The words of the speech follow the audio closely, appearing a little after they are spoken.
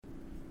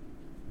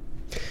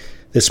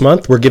This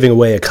month, we're giving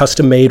away a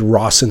custom-made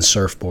Rawson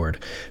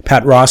surfboard.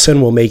 Pat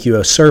Rawson will make you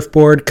a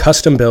surfboard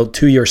custom-built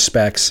to your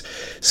specs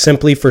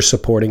simply for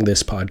supporting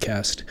this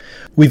podcast.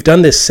 We've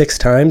done this 6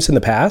 times in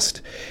the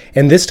past,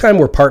 and this time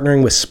we're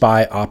partnering with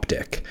Spy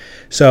Optic.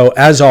 So,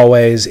 as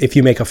always, if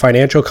you make a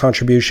financial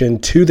contribution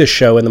to the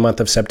show in the month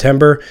of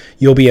September,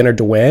 you'll be entered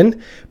to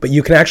win, but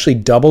you can actually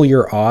double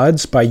your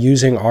odds by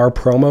using our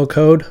promo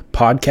code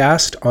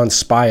PODCAST on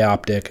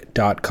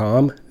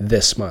spyoptic.com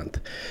this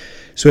month.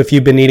 So if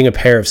you've been needing a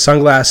pair of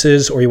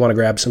sunglasses or you want to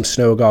grab some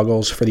snow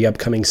goggles for the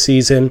upcoming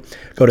season,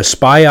 go to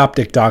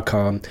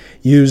spyoptic.com,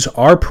 use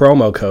our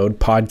promo code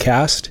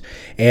PODCAST,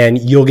 and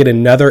you'll get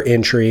another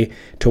entry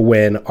to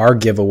win our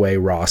giveaway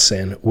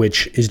Rawson,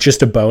 which is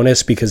just a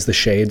bonus because the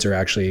shades are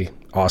actually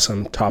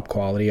awesome, top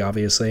quality,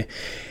 obviously.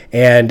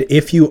 And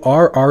if you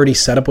are already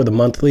set up with a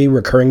monthly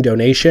recurring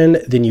donation,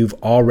 then you've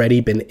already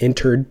been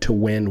entered to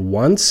win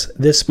once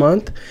this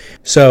month.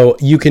 So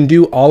you can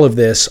do all of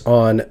this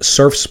on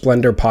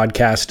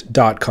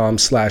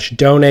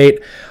surfsplendorpodcast.com/donate.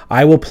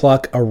 I will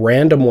pluck a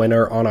random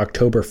winner on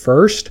October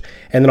 1st,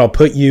 and then I'll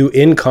put you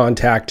in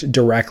contact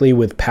directly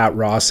with Pat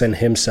Rawson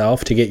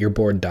himself to get your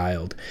board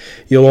dialed.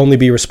 You'll only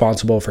be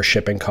responsible for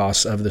shipping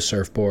costs of the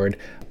surfboard,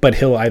 but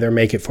he'll either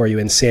make it for you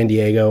in San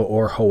Diego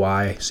or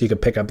Hawaii, so you can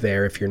pick up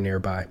there if you're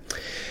nearby.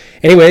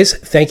 Anyways,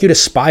 thank you to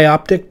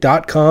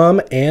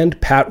spyoptic.com and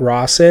Pat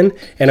Rawson,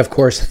 and of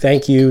course,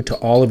 thank you to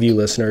all of you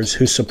listeners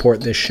who support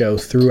this show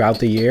throughout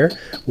the year.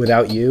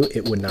 Without you,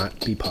 it would not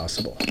be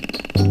possible.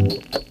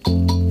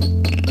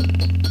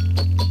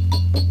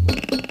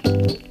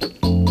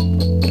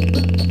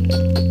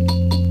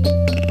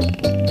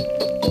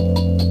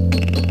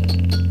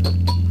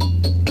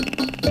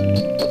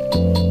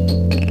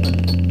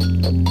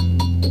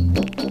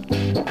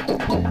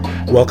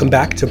 Welcome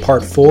back to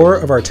part 4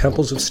 of our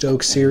Temples of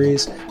Stoke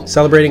series,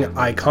 celebrating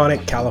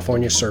iconic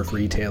California surf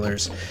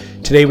retailers.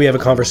 Today we have a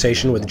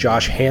conversation with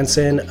Josh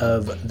Hansen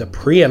of the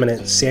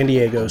preeminent San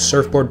Diego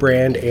surfboard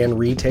brand and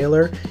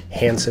retailer,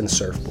 Hansen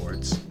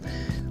Surfboards.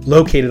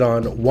 Located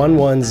on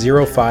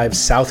 1105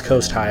 South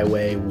Coast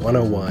Highway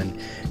 101,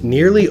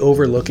 nearly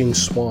overlooking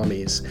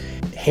Swami's,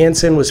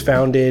 Hansen was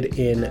founded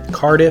in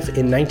Cardiff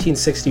in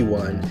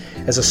 1961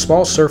 as a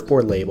small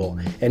surfboard label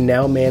and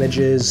now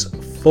manages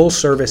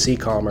full-service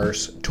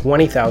e-commerce,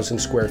 20,000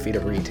 square feet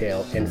of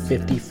retail, and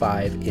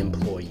 55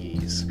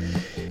 employees.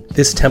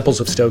 This Temples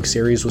of Stoke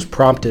series was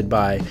prompted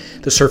by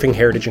the Surfing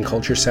Heritage and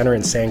Culture Center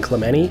in San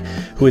Clemente,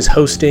 who is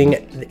hosting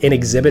an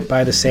exhibit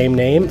by the same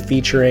name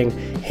featuring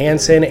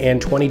Hansen and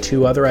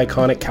 22 other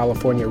iconic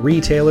California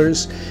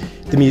retailers.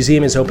 The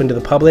museum is open to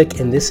the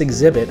public, and this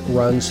exhibit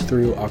runs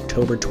through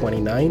October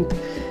 29th.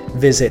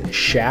 Visit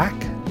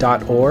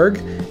shack.org,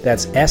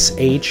 that's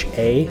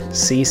SHACC.org,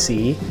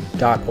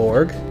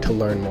 to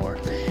learn more.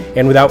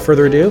 And without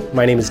further ado,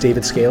 my name is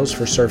David Scales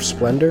for Surf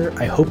Splendor.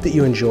 I hope that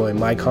you enjoy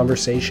my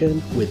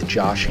conversation with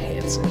Josh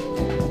Hansen.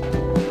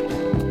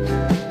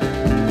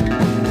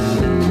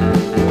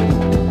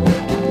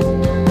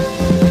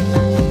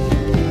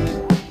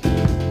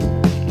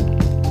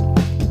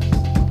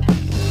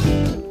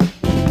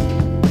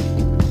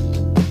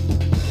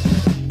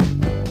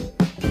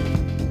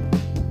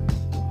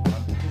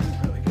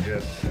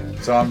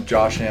 So I'm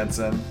Josh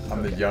Hansen.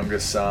 I'm the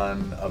youngest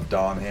son of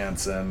Don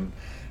Hansen.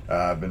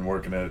 I've been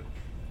working at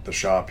the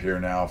shop here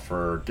now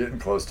for getting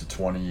close to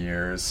 20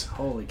 years.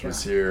 Holy cow.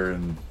 Was here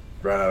and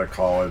right out of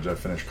college. I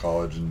finished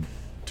college in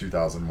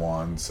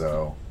 2001,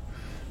 so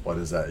what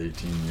is that,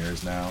 18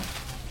 years now?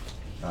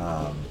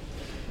 I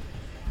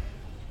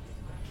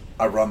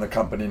run the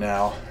company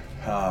now,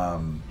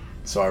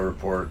 so I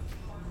report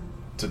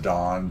to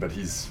Don, but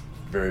he's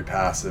very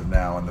passive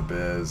now in the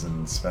biz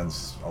and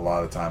spends a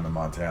lot of time in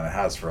Montana,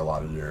 has for a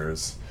lot of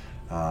years.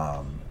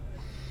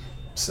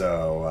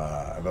 So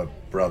I have a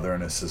brother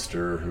and a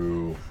sister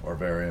who are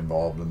very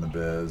involved in the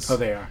biz. Oh,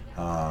 they are?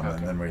 Okay.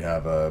 And then we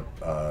have a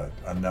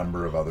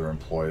number of other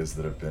employees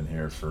that have been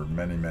here for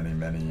many, many,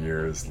 many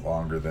years,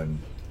 longer than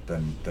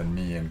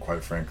me, and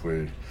quite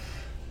frankly,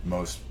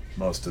 most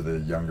of the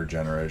younger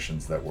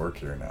generations that work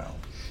here now.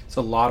 It's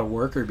a lot of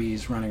worker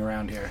bees running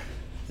around here.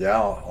 Yeah,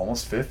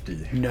 almost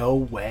 50. No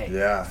way.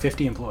 Yeah.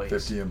 50 employees.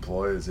 50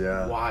 employees,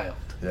 yeah. Wild.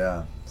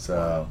 Yeah.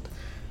 So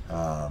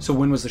So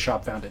when was the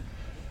shop founded?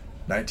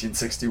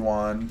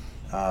 1961.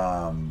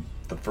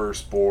 The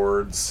first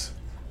boards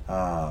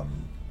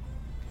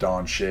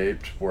Dawn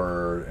shaped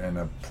were in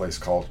a place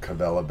called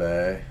Cavella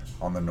Bay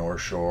on the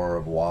north shore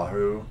of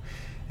Oahu.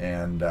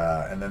 And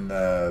then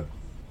the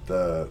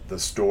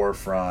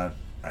storefront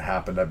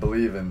happened, I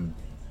believe, in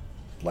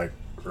like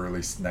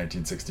early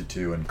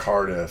 1962 in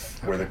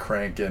Cardiff, where the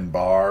Crank-In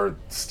Bar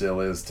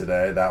still is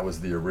today. That was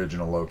the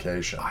original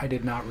location. I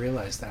did not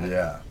realize that.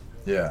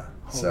 Yeah.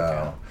 Holy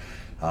cow.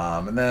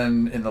 And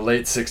then in the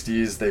late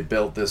 60s, they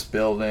built this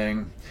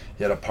building.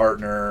 He had a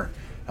partner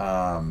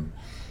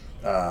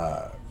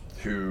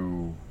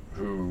who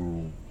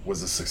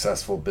was a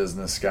successful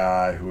business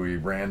guy who he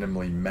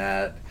randomly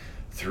met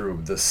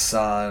through the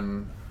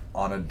sun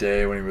on a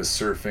day when he was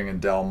surfing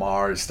in Del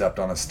Mar. He stepped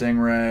on a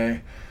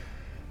stingray.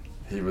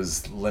 he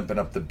was limping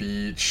up the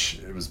beach.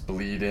 It was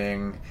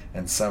bleeding,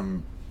 and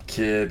some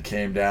kid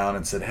came down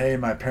and said, "Hey,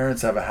 my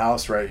parents have a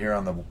house right here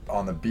on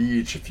the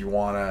beach. If you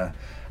want to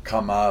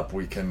come up,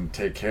 we can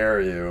take care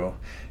of you."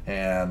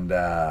 And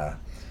the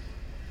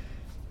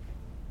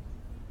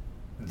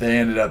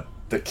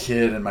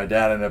kid and my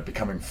dad ended up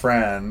becoming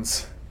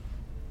friends.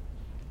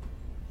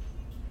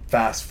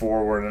 Fast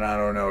forward, and I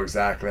don't know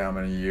exactly how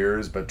many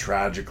years, but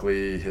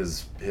tragically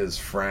his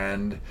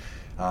friend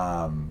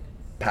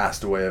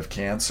passed away of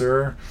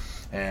cancer,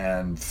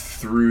 and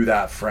through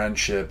that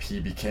friendship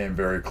he became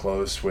very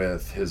close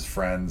with his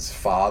friend's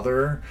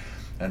father.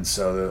 And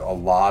so a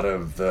lot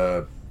of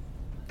the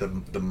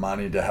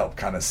money to help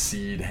kind of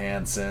seed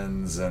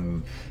Hansen's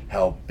and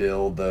help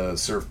build the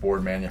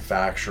surfboard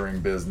manufacturing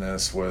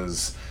business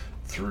was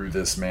through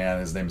this man.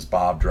 His name's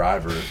Bob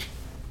Driver.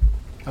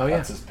 Oh yeah,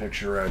 that's his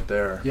picture right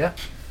there. Yeah.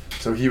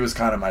 So he was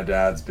kind of my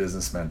dad's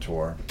business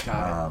mentor.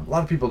 A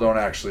lot of people don't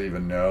actually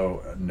even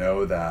know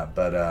that,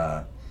 but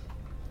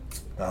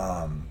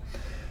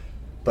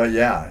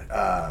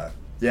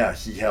yeah,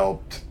 he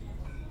helped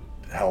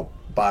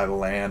buy the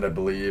land, I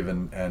believe,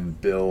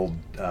 and build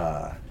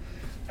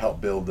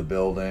helped build the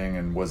building,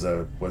 and was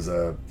a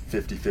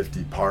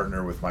 50-50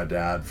 partner with my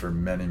dad for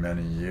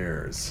many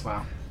years.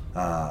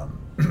 Wow.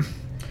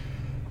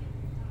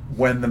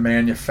 When the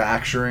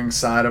manufacturing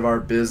side of our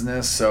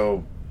business,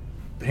 so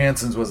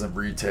Hansen's wasn't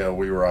retail,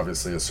 we were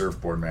obviously a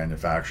surfboard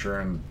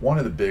manufacturer, and one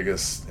of the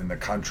biggest in the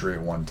country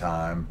at one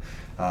time.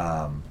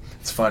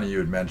 It's funny you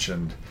had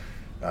mentioned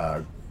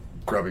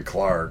Grubby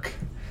Clark.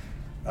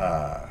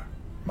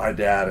 My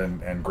dad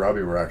and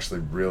Grubby were actually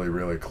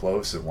really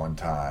close at one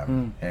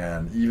time,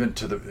 and even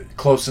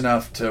close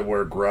enough to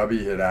where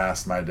Grubby had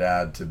asked my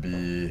dad to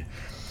be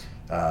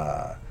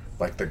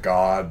like the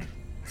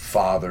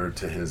godfather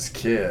to his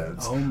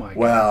kids. Oh my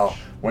Well, gosh.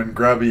 when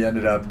Grubby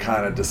ended up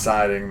kind of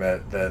deciding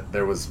that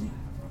there was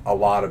a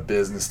lot of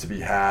business to be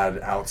had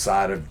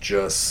outside of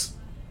just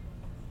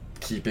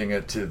keeping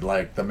it to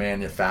like the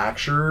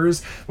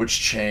manufacturers, which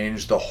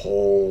changed the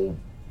whole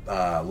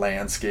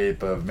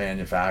landscape of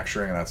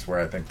manufacturing, and that's where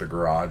I think the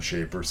garage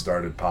shaper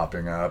started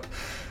popping up.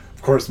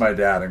 Of course, my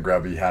dad and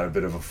Grubby had a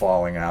bit of a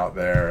falling out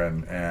there,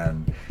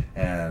 and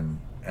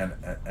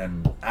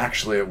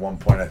actually at one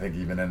point I think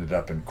even ended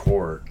up in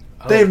court.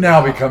 They've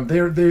now become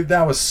they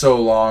that was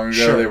so long ago.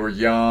 Sure. They were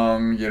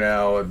young,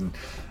 and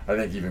I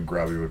think even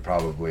Grubby would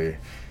probably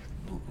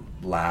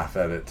laugh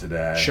at it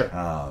today. Sure.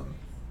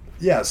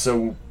 Yeah,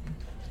 so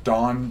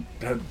Don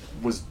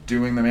was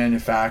doing the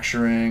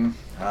manufacturing.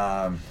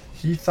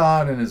 He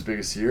thought in his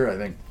biggest year, I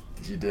think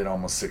he did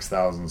almost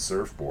 6,000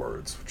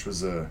 surfboards, which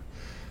was a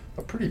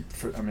pretty.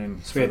 I mean,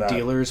 so we had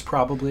dealers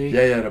probably.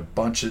 Yeah, he had a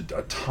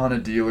ton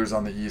of dealers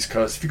on the East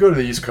Coast. If you go to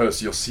the East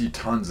Coast, you'll see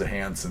tons of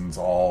Hansens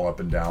all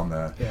up and down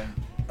the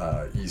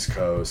East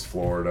Coast,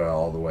 Florida,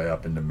 all the way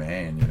up into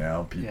Maine.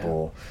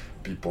 People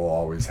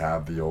always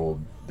have the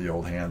old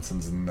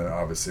Hansens, and there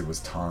obviously was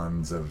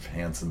tons of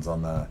Hansens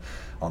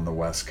on the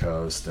West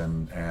Coast,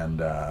 and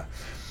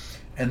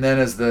then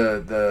as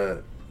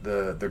the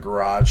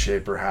garage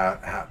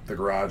shaper the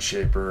garage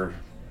shaper,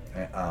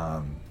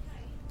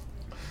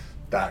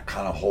 that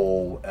kind of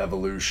whole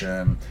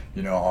evolution,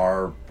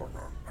 our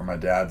my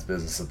dad's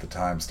business at the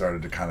time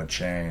started to kind of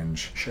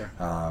change. Sure.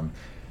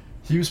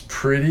 He was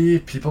pretty,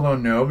 people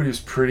don't know, but he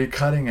was pretty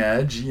cutting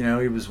edge. He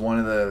was one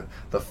of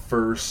the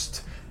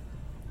first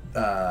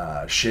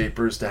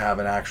shapers to have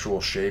an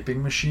actual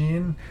shaping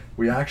machine.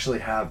 We actually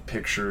have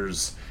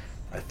pictures,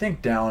 I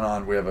think we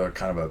have a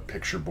kind of a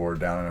picture board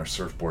down in our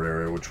surfboard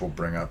area, which we'll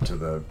bring up to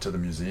the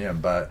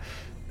museum, but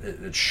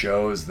it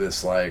shows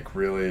this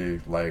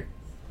really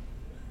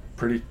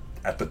pretty,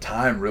 at the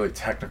time, really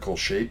technical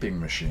shaping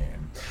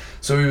machine.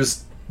 So he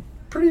was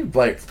pretty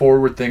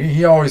forward thinking.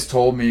 He always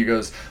told me, he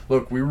goes,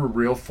 "Look, we were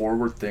real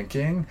forward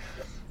thinking,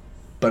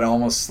 but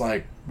almost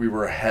like we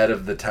were ahead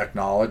of the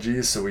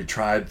technology, so we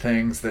tried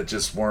things that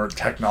just weren't,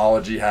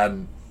 technology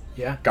hadn't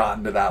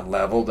gotten to that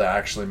level to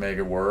actually make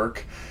it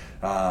work."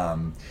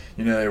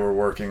 They were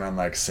working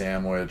on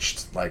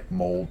sandwiched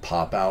mold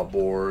pop-out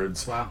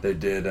boards. Wow. They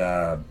did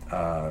a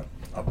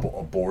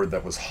board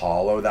that was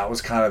hollow. That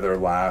was kind of their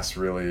last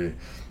really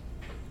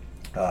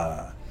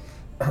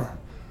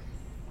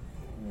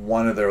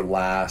one of their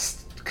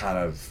last kind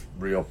of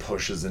real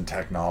pushes in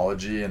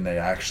technology, and they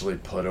actually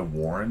put a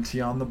warranty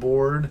on the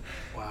board.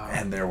 Wow.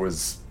 And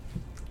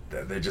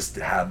they just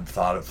hadn't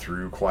thought it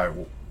through quite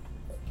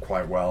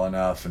well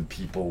enough, and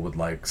people would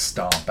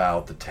stomp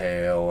out the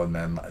tail and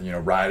then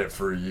ride it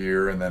for a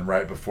year, and then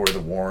right before the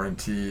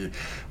warranty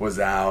was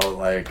out,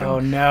 oh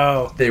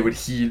no, they would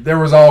heat. There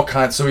was all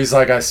kinds. So he's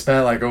I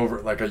spent over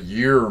a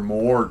year or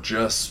more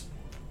just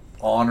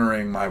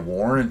honoring my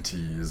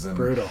warranties, and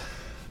brutal.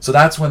 So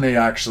that's when they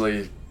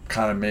actually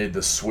kind of made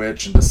the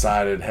switch and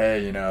decided,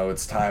 hey,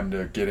 it's time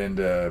to get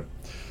into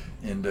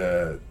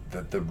the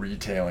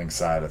retailing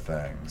side of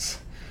things.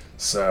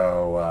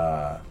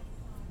 So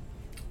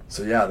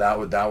yeah,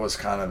 that was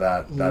kind of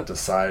that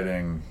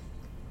deciding,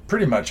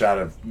 pretty much out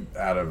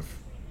of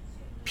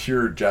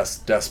pure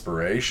just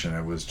desperation.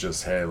 It was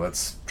just, hey,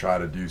 let's try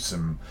to do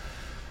some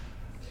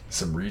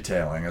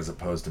retailing as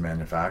opposed to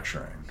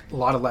manufacturing. A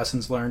lot of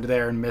lessons learned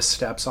there and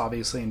missteps,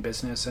 obviously, in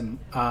business. And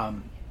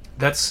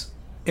that's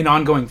an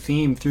ongoing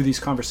theme through these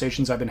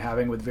conversations I've been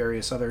having with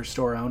various other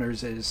store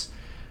owners is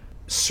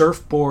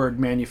surfboard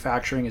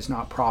manufacturing is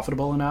not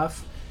profitable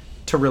enough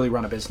to really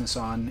run a business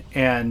on.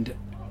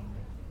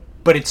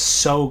 But it's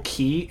so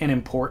key and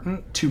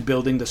important to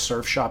building the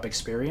surf shop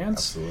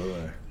experience.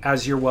 Absolutely.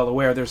 As you're well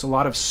aware, there's a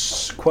lot of,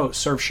 quote,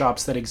 surf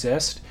shops that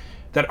exist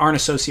that aren't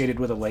associated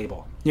with a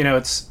label. You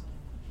know,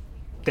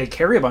 they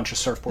carry a bunch of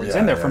surfboards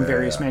in there from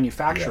various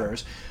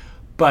manufacturers,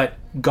 but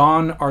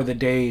gone are the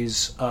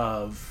days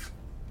of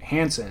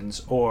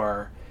Hansen's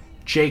or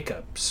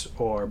Jacobs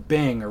or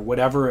Bing or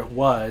whatever it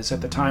was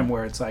at the time,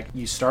 where it's like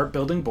you start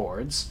building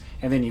boards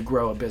and then you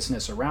grow a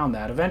business around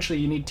that. Eventually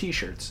you need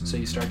t-shirts, so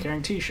you start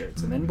carrying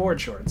t-shirts and then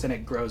board shorts, and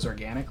it grows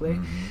organically.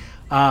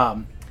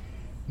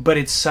 But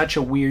it's such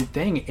a weird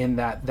thing in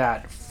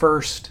that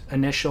first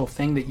initial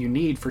thing that you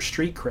need for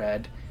street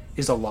cred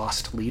is a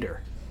lost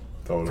leader.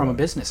 Totally. From a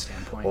business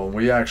standpoint. Well,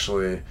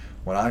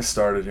 when I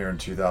started here in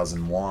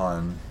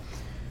 2001,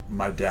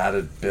 my dad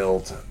had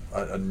built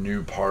a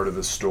new part of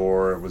the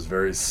store. It was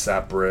very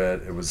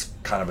separate. It was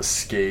kind of a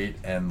skate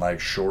and like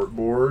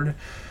shortboard.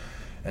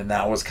 And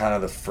that was kind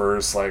of the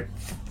first, like,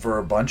 for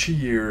a bunch of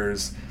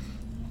years,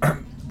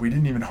 we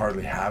didn't even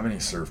hardly have any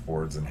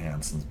surfboards in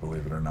Hansen's,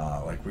 believe it or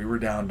not. Like, we were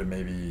down to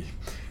maybe,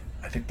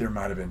 I think there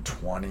might have been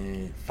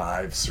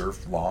 25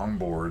 surf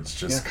longboards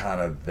just kind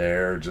of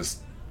there,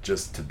 just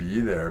to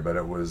be there. But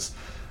it was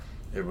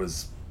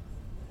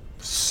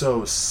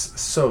so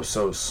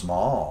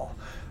small.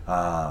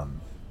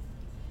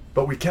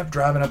 But we kept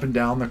driving up and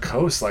down the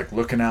coast, like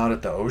looking out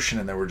at the ocean,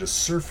 and there were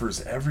just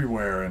surfers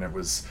everywhere, and it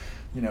was,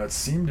 you know, it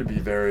seemed to be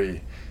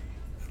very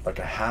like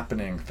a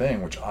happening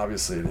thing, which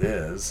obviously it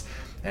is.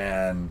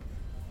 And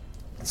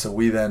so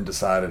we then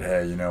decided,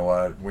 hey, you know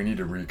what, we need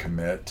to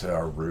recommit to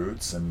our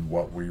roots and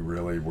what we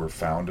really were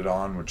founded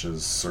on, which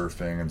is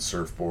surfing and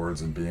surfboards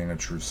and being a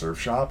true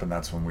surf shop. And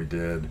that's when we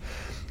did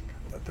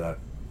that.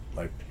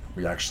 Like,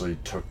 we actually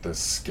took the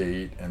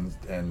skate and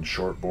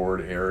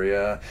shortboard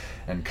area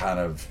and kind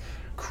of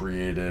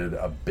created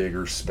a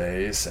bigger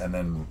space, and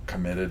then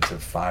committed to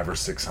 500 or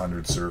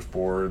 600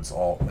 surfboards,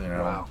 all, you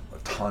know, wow.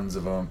 Tons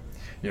of them.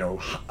 You know,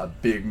 a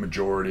big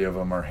majority of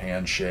them are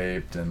hand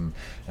shaped, and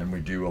we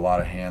do a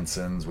lot of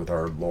Hansen's with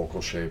our local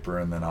shaper,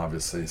 and then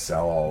obviously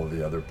sell all of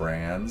the other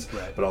brands.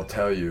 Right. But I'll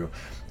tell you,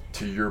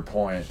 to your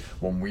point,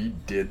 when we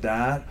did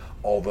that,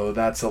 although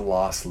that's a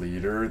lost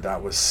leader,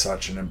 that was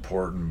such an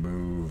important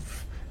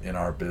move in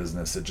our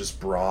business. It just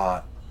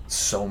brought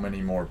so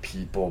many more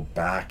people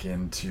back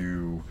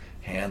into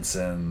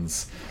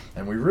Hansen's,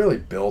 and we really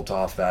built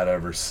off that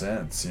ever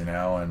since, you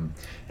know.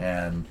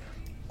 And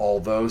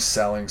although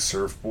selling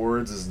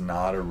surfboards is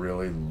not a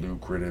really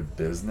lucrative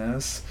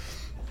business,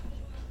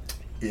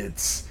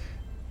 it's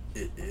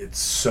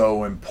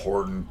so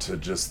important to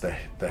just the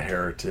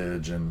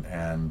heritage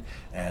and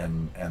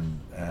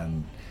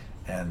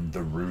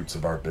the roots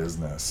of our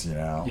business, you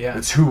know. Yeah.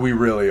 It's who we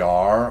really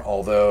are,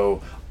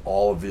 although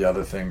all of the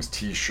other things,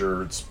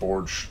 t-shirts,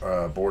 board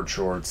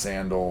shorts,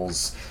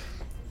 sandals,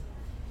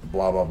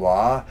 blah blah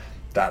blah,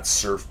 that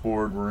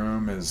surfboard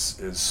room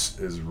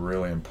is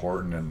really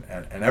important, and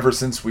ever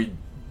since we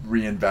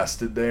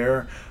reinvested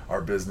there, our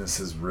business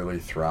has really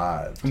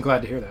thrived. I'm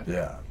glad to hear that.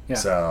 Yeah.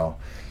 So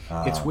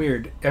it's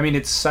weird. I mean,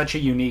 it's such a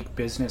unique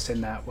business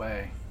in that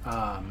way.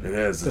 It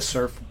is. The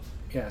surf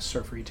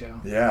retail.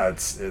 Yeah,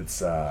 it's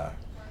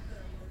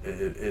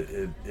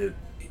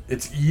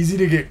easy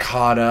to get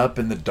caught up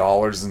in the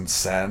dollars and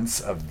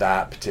cents of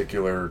that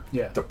particular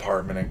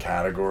department and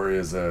category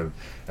as a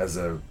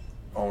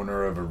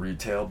owner of a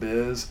retail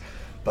biz,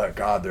 but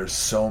God, there's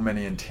so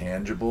many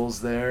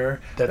intangibles there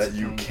that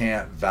you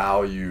can't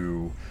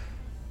value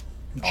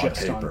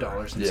just on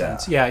dollars and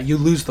cents. Yeah, you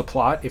lose the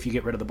plot if you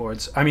get rid of the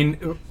boards. I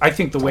mean, I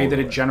think the way that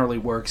it generally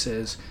works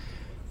is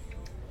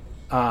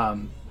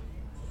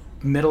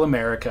middle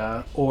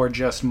America, or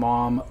just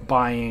mom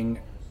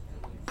buying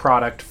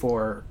product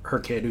for her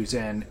kid who's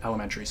in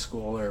elementary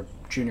school or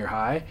junior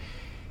high.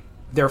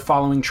 They're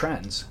following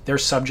trends. They're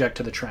subject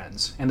to the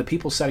trends. And the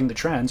people setting the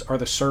trends are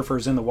the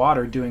surfers in the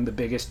water doing the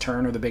biggest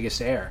turn or the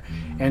biggest air.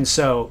 Mm-hmm. And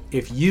so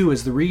if you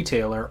as the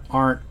retailer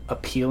aren't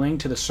appealing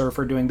to the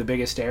surfer doing the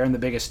biggest air and the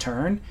biggest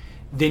turn,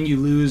 then you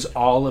lose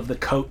all of the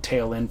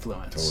coattail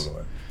influence.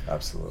 Totally.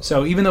 Absolutely.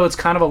 So even though it's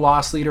kind of a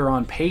loss leader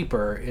on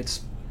paper,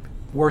 it's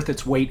worth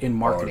its weight in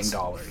marketing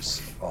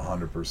dollars.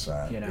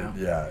 100%. You know?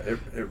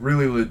 It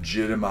really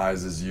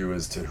legitimizes you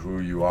as to who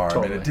you are.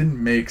 Totally. I mean, it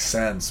didn't make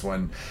sense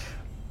when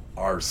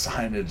our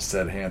signage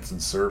said Hansen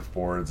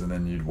Surfboards, and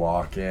then you'd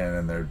walk in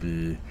and there'd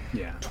be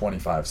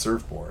 25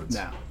 surfboards.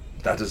 No.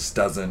 That just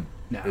doesn't.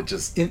 No. It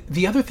just.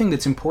 The other thing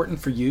that's important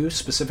for you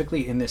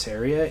specifically in this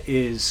area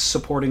is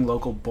supporting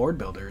local board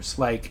builders.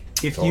 Like,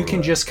 if you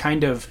can just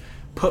kind of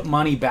put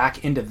money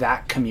back into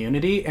that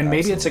community, and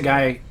maybe it's a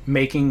guy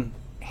making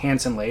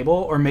Hansen label,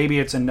 or maybe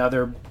it's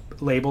another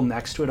label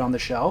next to it on the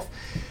shelf.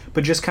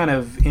 But just kind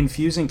of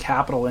infusing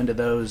capital into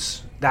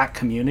that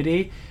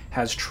community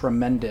has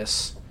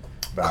tremendous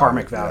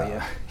karmic value.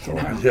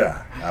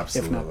 Yeah,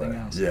 absolutely. If nothing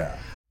else. Yeah.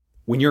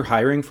 When you're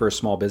hiring for a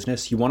small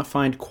business, you want to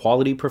find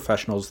quality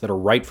professionals that are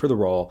right for the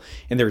role,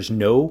 and there's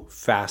no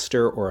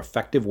faster or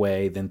effective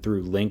way than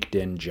through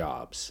LinkedIn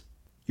Jobs.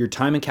 Your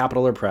time and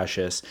capital are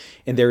precious,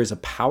 and there is a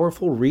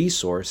powerful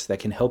resource that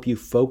can help you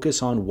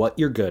focus on what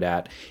you're good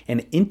at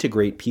and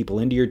integrate people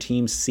into your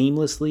team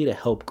seamlessly to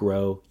help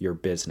grow your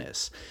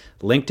business.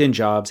 LinkedIn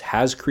Jobs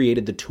has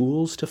created the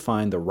tools to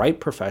find the right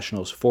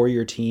professionals for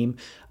your team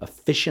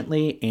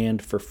efficiently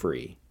and for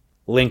free.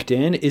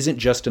 LinkedIn isn't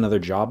just another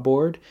job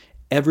board.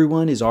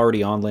 Everyone is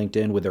already on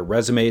LinkedIn with their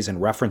resumes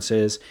and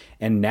references,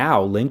 and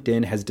now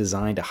LinkedIn has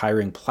designed a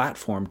hiring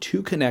platform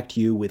to connect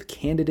you with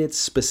candidates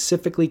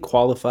specifically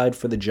qualified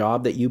for the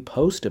job that you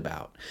post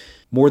about.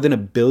 More than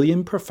 1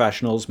 billion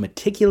professionals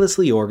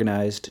meticulously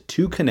organized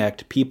to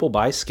connect people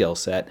by skill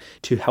set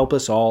to help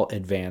us all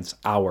advance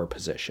our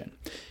position.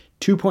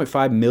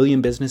 2.5 million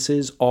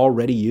businesses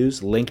already use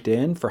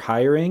LinkedIn for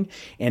hiring,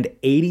 and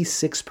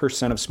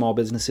 86% of small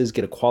businesses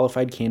get a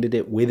qualified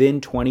candidate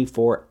within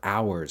 24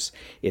 hours.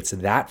 It's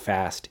that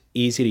fast,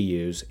 easy to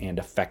use, and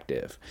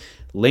effective.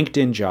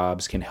 LinkedIn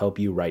Jobs can help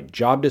you write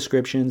job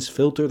descriptions,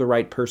 filter the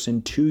right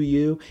person to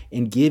you,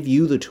 and give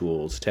you the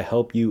tools to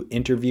help you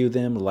interview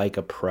them like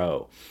a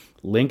pro.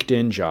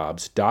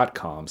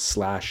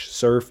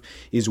 LinkedInjobs.com/surf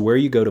is where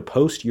you go to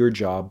post your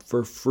job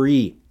for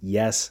free.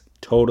 Yes,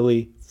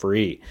 totally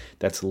free.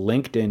 That's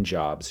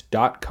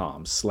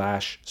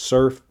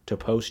LinkedInjobs.com/surf to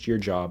post your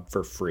job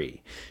for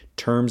free.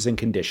 Terms and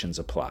conditions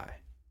apply.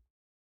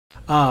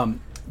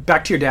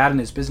 Back to your dad and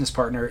his business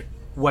partner.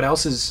 What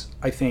else is,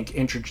 I think,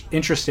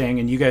 interesting,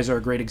 and you guys are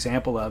a great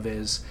example of,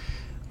 is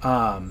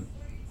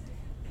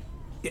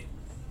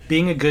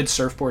being a good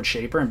surfboard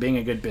shaper and being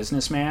a good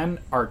businessman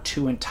are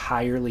two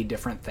entirely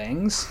different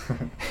things.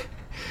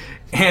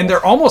 And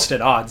they're almost at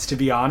odds, to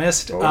be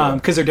honest,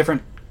 because they're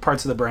different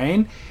parts of the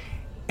brain.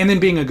 And then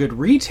being a good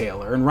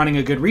retailer and running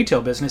a good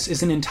retail business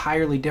is an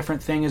entirely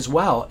different thing as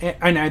well.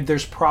 And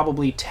there's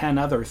probably 10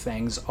 other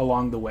things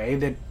along the way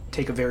that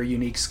take a very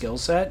unique skill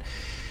set.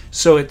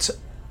 So it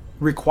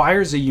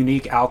requires a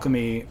unique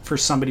alchemy for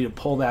somebody to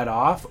pull that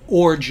off,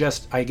 or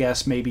just, I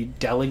guess, maybe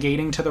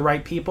delegating to the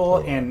right people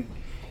and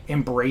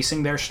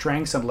embracing their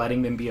strengths and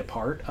letting them be a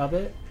part of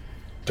it.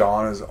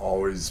 Don has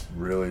always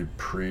really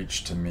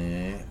preached to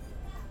me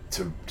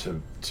to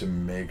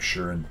make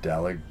sure and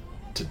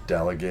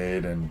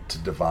delegate and to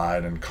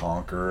divide and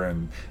conquer,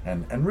 and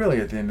really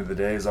at the end of the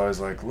day is always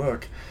like,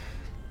 look,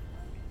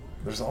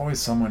 there's always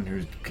someone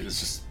who is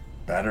just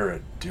better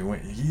at doing,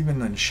 even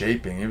than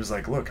shaping. He was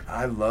like, look,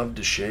 I love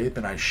to shape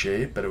and I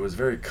shape, but it was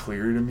very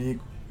clear to me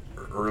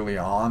early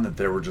on that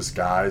there were just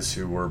guys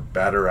who were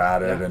better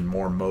at it and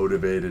more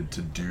motivated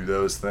to do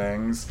those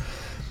things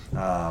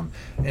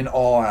in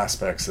all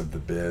aspects of the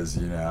biz,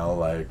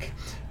 like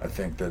I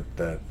think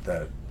that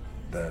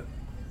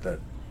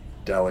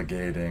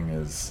delegating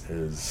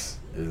is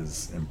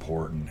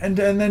important, and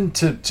then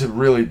to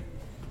really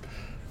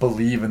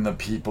believe in the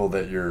people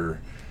that you're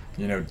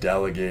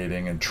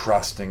delegating and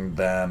trusting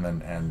them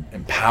and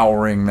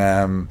empowering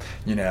them,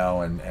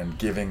 and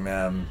giving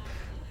them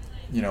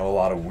a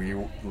lot of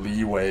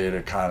leeway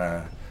to kind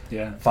of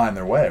find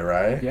their way,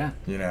 right?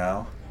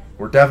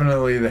 We're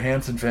definitely, the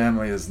Hansen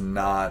family is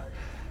not,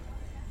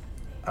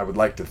 I would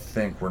like to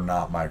think we're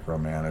not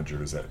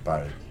micromanagers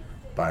by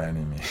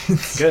any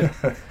means. Good.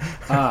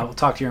 We'll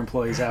talk to your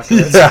employees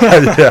afterwards.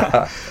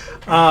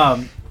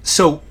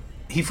 So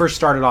he first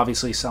started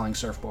obviously selling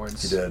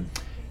surfboards. He did.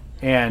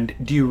 And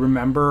do you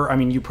remember, I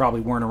mean, you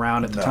probably weren't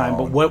around at the time,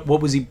 but what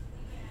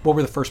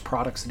were the first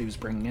products that he was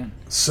bringing in?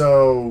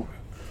 And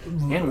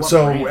what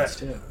brands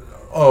too?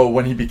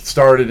 When he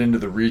started into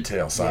the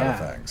retail side of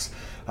things.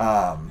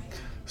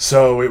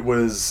 So it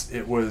was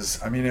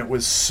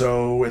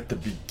so at the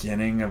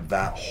beginning of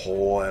that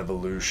whole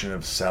evolution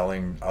of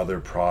selling other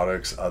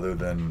products other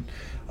than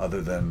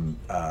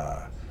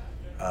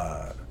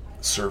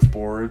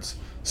surfboards.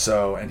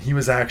 So, and he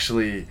was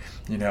actually,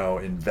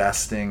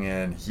 investing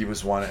in, he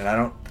was one,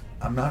 and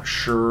I'm not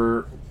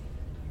sure,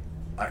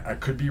 I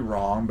could be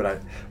wrong,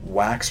 but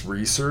Wax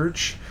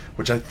Research,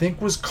 which I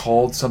think was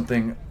called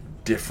something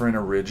different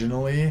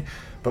originally,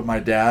 but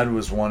my dad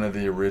was one of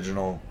the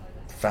original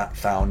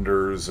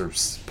founders, or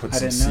put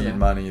some seed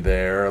money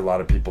there. A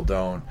lot of people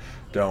don't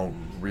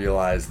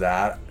realize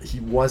that. He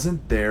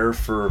wasn't there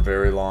for a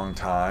very long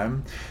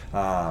time.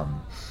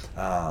 And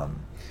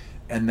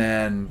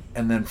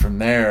then from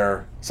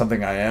there,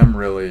 something I am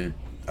really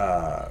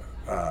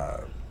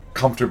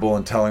comfortable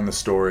in telling the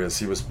story is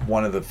he was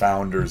one of the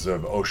founders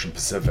of Ocean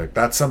Pacific.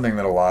 That's something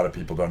that a lot of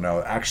people don't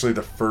know. Actually,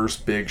 the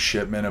first big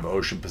shipment of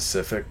Ocean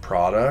Pacific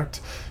product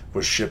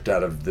was shipped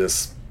out of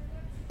this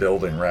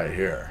building right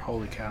here.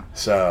 Holy cow.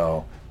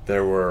 So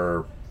there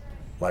were,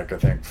 I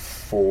think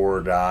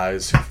 4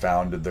 guys who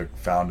founded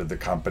the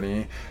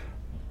company.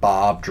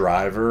 Bob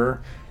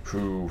Driver,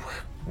 who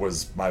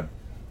was my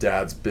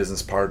dad's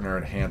business partner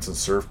at Hansen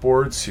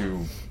Surfboards,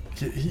 who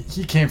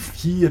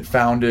he had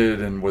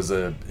founded and was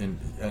an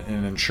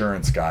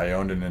insurance guy. He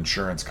owned an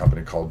insurance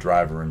company called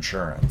Driver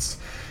Insurance,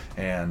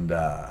 and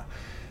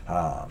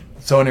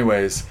so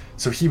anyways,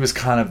 so he was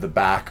kind of the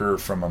backer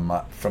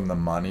from the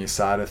money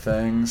side of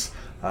things,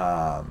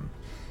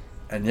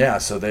 and yeah,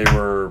 so they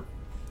were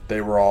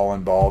all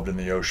involved in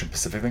the Ocean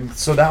Pacific thing.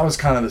 So that was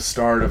kind of the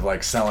start of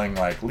like selling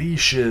like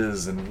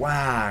leashes and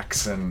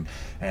wax and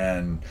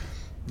fins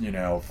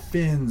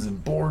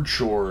and board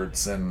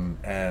shorts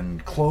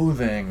and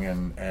clothing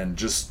and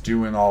just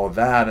doing all of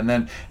that. And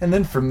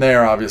then from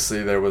there,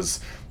 obviously there was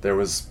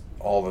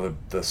all of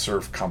the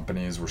surf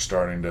companies were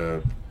starting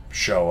to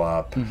show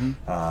up.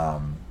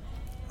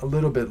 A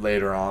little bit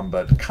later on,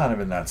 but kind of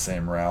in that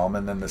same realm.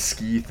 And then the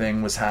ski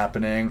thing was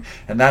happening,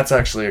 and that's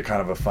actually a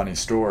kind of a funny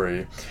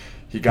story.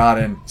 He got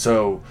in,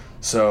 so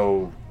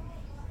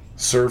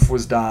surf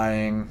was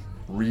dying,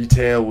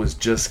 retail was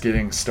just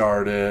getting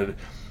started,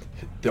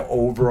 the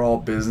overall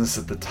business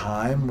at the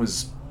time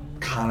was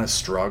kind of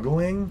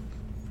struggling,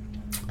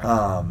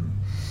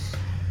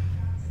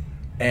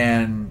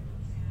 and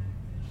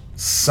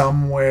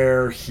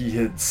somewhere he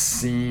had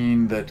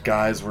seen that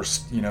guys were,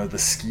 the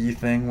ski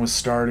thing was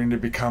starting to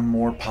become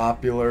more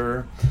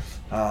popular,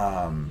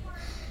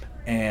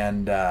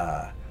 and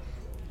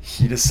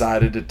he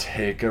decided to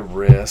take a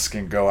risk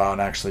and go out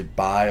and actually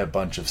buy a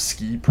bunch of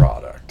ski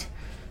product.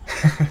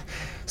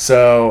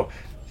 So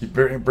he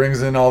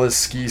brings in all this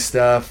ski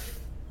stuff.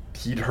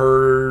 He'd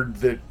heard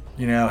that,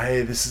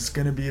 hey, this is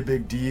going to be a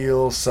big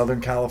deal.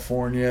 Southern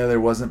California, it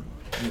was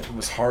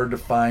hard to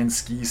find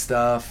ski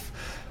stuff,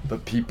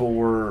 but people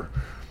were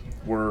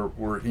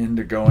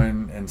into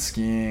going and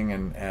skiing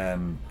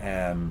and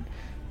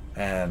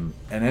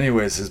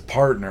anyways, his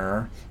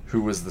partner,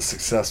 who was the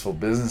successful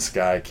business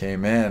guy,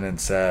 came in and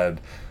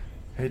said,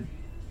 "Hey,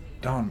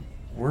 Don,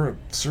 we're a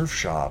surf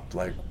shop.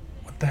 Like,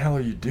 what the hell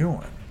are you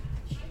doing?"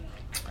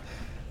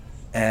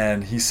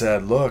 And he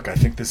said, "Look, I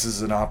think this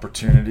is an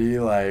opportunity.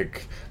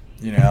 Like,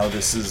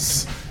 this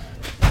is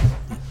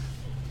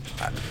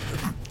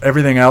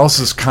everything else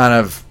is kind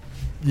of,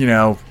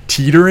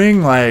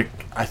 teetering. Like,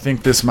 I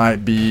think this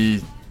might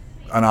be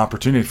an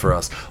opportunity for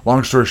us."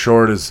 Long story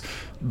short is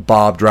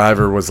Bob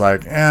Driver was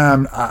like,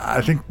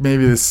 I think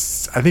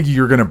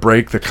you're going to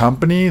break the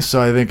company.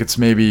 So I think it's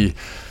maybe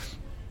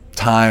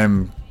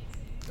time.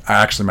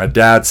 Actually, my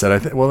dad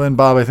said, well then,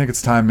 Bob, I think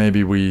it's time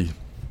maybe we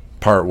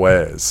part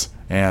ways.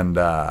 And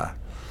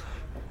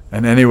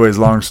anyways,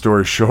 long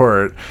story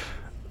short,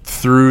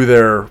 through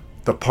the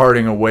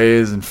parting of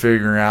ways and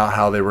figuring out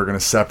how they were going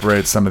to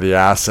separate some of the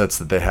assets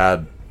that they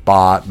had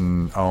bought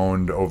and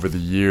owned over the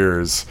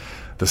years,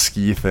 the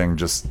ski thing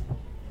just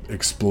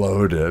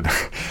exploded.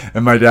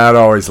 And my dad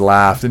always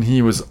laughed, and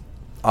he was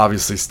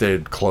obviously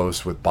stayed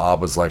close with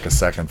Bob, was like a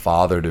second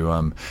father to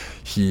him.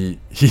 He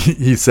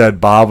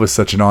said Bob was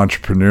such an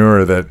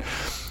entrepreneur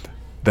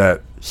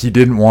that he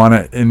didn't want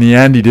to, in the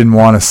end, he didn't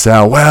want to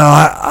sell. Well,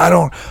 I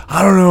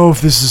don't know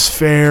if this is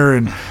fair,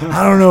 and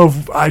I don't know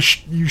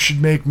if you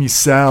should make me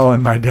sell.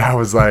 And my dad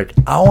was like,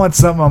 I want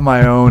something on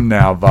my own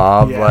now,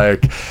 Bob. Yeah.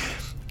 Like,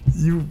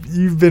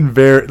 you've been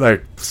very,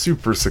 like,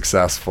 super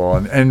successful.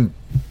 And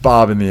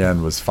Bob in the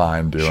end was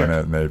fine doing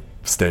it, and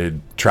they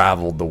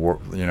traveled the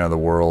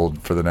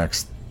world for the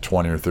next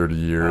 20 or 30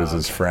 years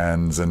as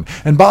friends. And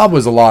Bob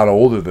was a lot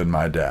older than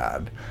my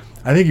dad.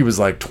 I think he was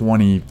like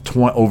 20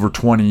 over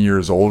 20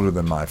 years older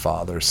than my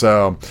father.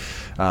 So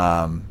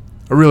a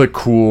really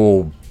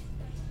cool,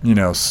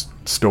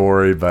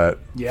 story, but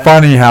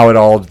funny how it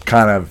all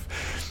kind of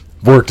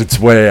worked its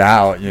way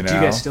out, Do you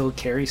guys still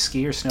carry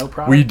ski or snow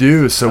products? We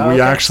do. So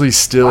we actually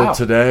still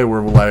today,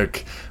 we're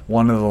like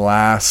one of the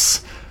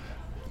last.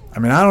 I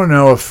mean, I don't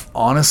know if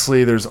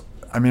honestly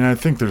I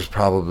think there's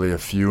probably a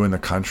few in the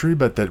country,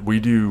 but that we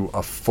do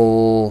a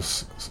full,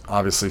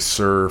 obviously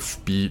surf,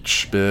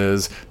 beach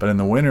biz, but in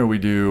the winter we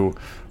do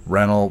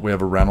rental. We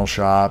have a rental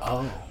shop.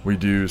 Oh. We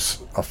do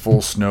a full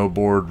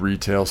snowboard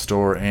retail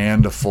store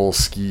and a full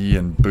ski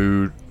and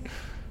boot,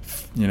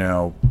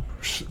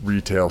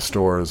 retail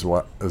store as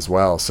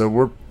well. So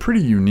we're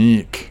pretty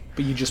unique.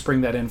 But you just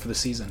bring that in for the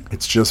season.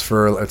 It's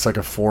like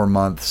a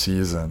 4-month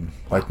season,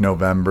 like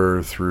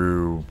November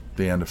through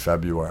the end of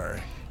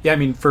February. Yeah, I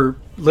mean, for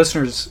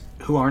listeners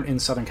who aren't in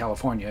Southern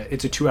California,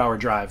 it's a 2-hour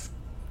drive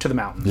to the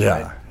mountains. Yeah,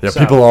 right? yeah. So,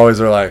 people always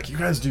are like, "You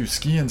guys do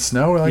ski and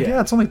snow?" We're like, "Yeah,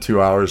 it's only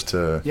 2 hours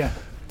to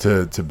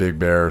Big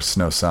Bear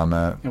Snow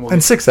Summit,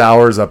 and 6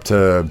 hours up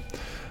to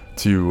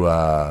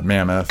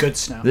Mammoth. Good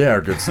snow. Yeah,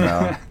 good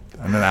snow."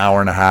 And an hour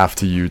and a half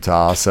to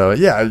Utah. So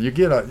yeah,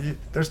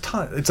 there's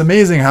It's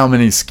amazing how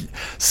many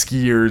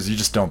skiers, you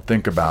just don't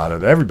think about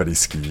it. Everybody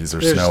skis or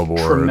snowboards.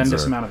 There's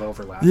tremendous amount of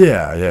overlap.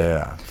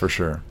 Yeah, for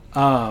sure.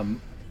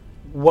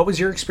 What was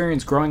your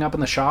experience growing up in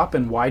the shop,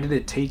 and why did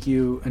it take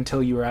you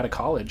until you were out of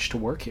college to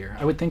work here?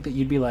 I would think that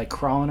you'd be like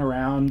crawling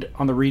around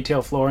on the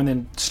retail floor and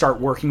then start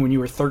working when you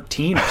were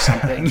 13 or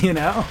something,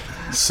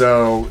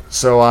 So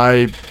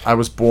I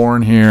was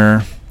born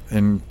here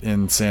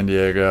in San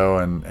Diego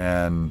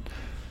and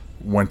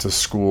went to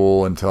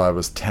school until I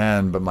was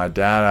 10, but my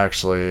dad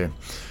actually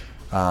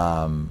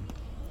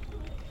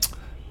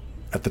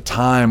at the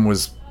time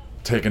was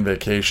taking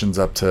vacations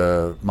up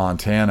to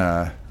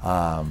Montana,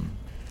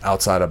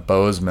 outside of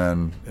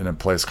Bozeman in a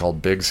place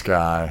called Big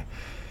Sky.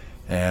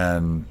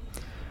 And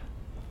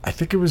I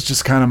think it was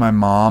just kind of my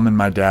mom and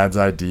my dad's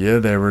idea.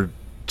 They were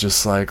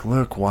just like,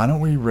 look, why don't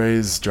we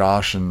raise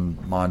Josh in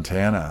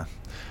Montana?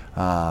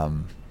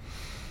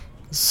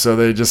 So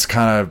they just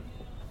kind of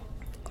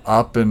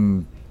up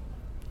and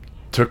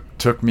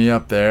took me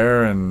up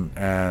there,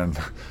 and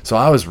so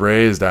I was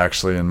raised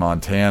actually in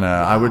Montana.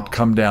 Wow. I would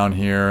come down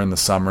here in the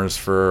summers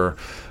for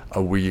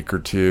a week or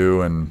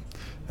two and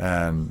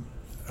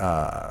do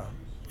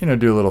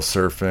a little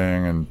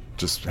surfing and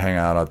just hang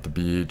out at the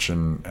beach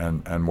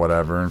and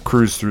whatever, and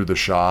cruise through the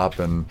shop.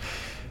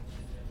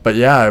 But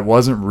yeah, it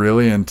wasn't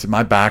really into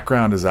my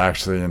background is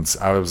actually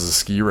I was a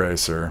ski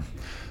racer,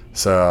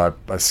 so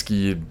I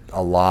skied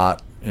a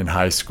lot in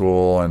high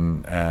school,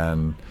 and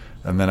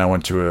then I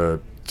went to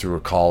a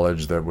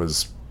college that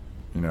was,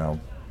 a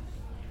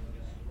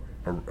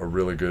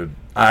really good.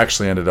 I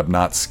actually ended up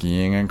not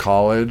skiing in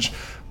college,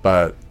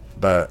 but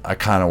I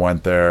kind of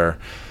went there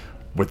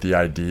with the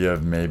idea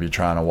of maybe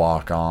trying to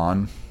walk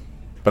on.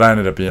 But I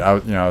ended up being,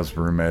 I was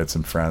roommates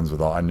and friends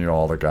with I knew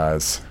all the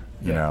guys,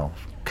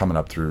 coming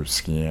up through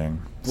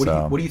skiing.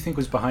 What do you think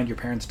was behind your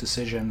parents'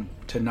 decision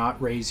to not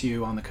raise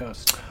you on the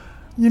coast?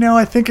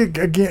 I think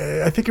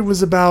it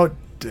was about,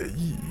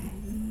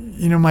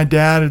 my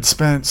dad had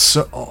spent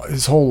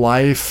his whole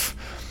life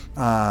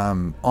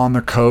on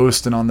the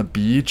coast and on the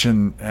beach,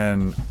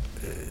 and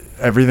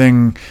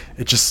everything,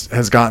 it just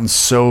has gotten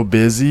so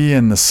busy.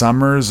 And the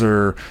summers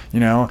are,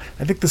 I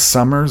think the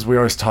summers, we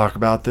always talk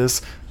about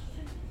this,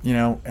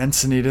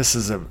 Encinitas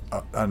is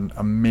an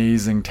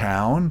amazing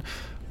town,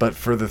 but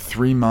for the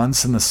 3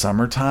 months in the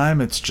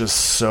summertime, it's just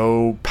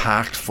so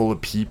packed full of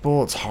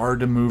people. It's hard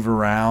to move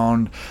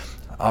around.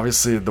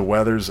 Obviously the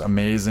weather's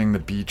amazing, the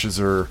beaches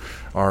are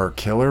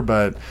killer,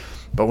 but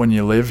when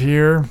you live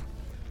here,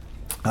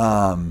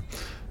 I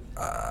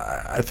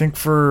think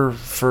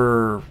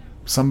for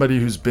somebody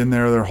who's been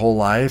there their whole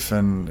life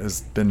and has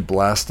been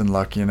blessed and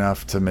lucky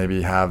enough to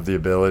maybe have the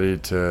ability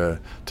to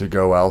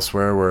go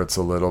elsewhere where it's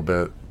a little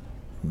bit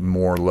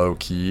more low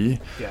key,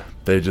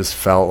 they just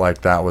felt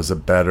like that was a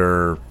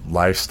better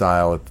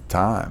lifestyle at the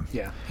time.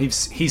 Yeah,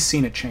 he's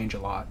seen it change a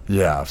lot.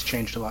 Yeah, it's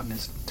changed a lot in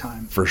his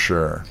time for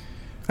sure.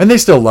 And they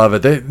still love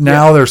it.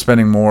 They're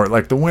spending more,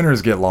 like the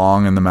winters get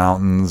long in the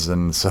mountains,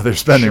 and so they're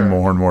spending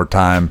more and more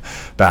time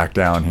back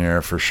down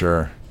here for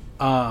sure.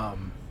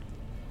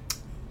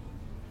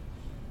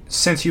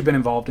 Since you've been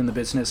involved in the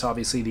business,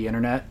 obviously the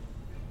internet,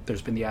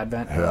 there's been the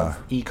advent of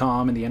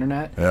e-com and the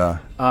internet. Yeah.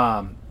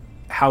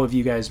 How have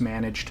you guys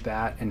managed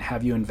that, and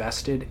have you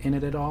invested in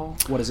it at all?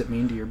 What does it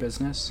mean to your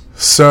business?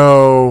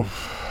 So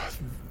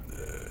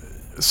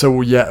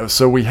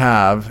we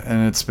have,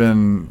 and it's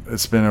been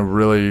a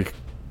really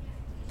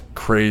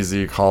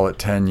crazy, call it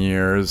 10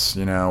 years,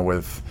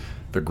 with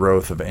the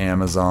growth of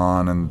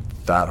Amazon and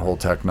that whole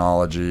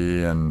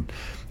technology, and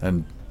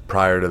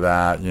prior to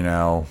that,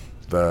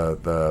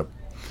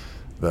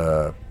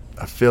 the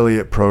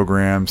affiliate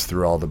programs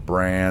through all the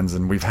brands,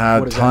 and we've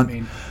had what does that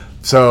mean?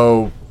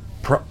 So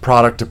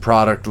product to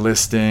product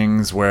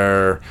listings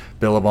where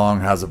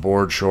Billabong has a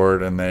board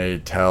short and they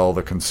tell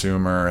the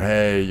consumer,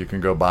 hey, you can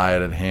go buy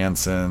it at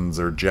Hansen's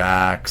or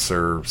Jack's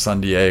or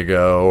San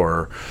Diego,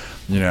 or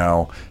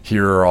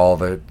here are all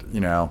the,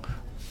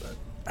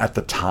 at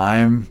the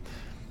time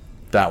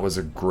that was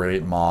a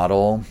great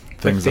model.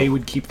 But they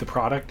would keep the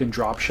product and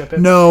drop ship it?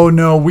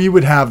 No, we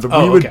would have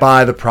we would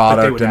buy the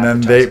product, and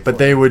then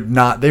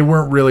they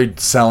weren't really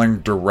selling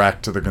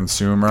direct to the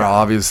consumer.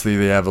 Obviously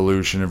the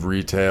evolution of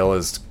retail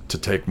is to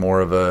take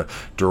more of a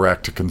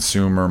direct to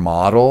consumer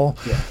model,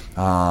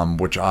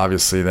 which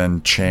obviously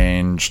then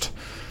changed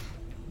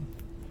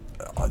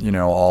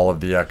all of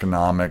the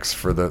economics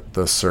for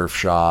the surf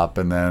shop,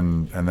 and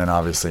then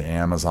obviously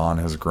Amazon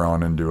has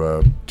grown into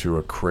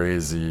a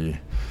crazy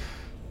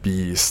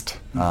beast.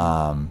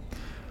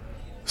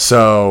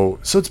 So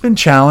it's been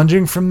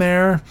challenging from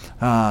there.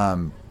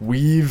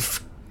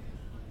 We've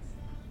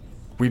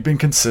been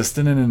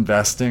consistent in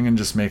investing and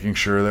just making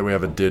sure that we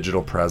have a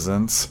digital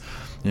presence,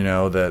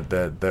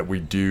 that we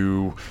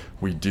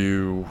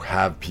do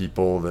have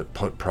people that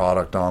put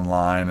product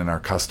online and our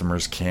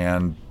customers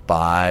can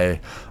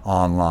buy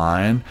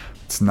online.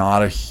 It's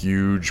not a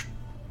huge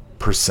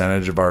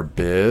percentage of our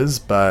biz,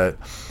 but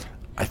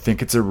I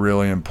think it's a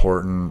really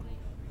important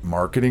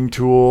marketing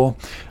tool.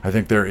 I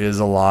think there is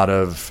a lot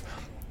of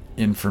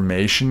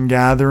information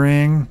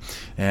gathering,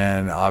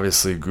 and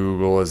obviously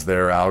Google, as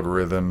their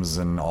algorithms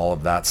and all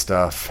of that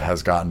stuff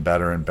has gotten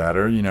better and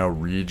better,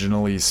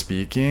 regionally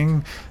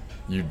speaking,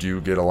 you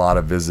do get a lot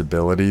of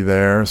visibility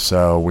there,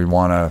 so we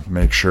want to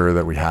make sure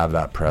that we have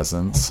that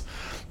presence.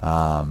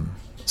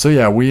 So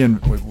yeah,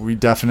 we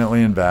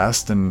definitely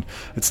invest, and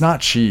it's not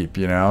cheap,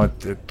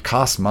 it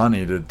costs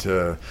money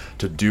to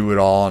do it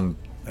all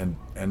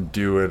and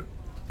do it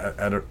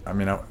at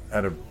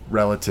a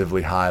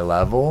relatively high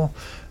level.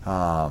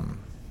 To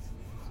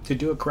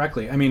do it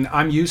correctly.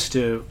 I'm used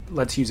to,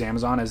 let's use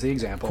Amazon as the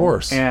example. Of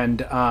course.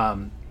 And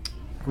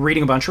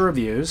reading a bunch of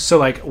reviews. So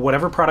like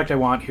whatever product I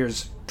want,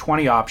 here's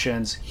 20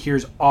 options.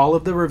 Here's all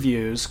of the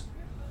reviews,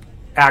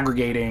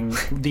 aggregating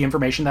the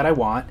information that I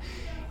want,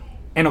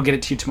 and I'll get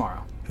it to you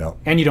tomorrow. Yep.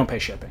 And you don't pay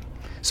shipping.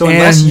 So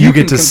and you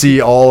get to see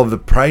all of the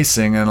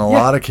pricing. In a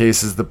lot of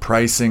cases, the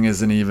pricing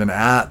isn't even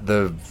at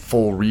the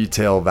full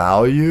retail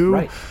value,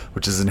 right,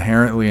 which is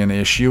inherently an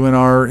issue in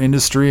our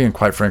industry and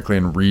quite frankly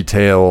in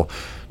retail,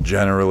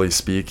 generally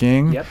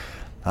speaking. Yep.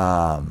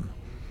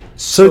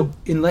 So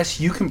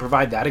unless you can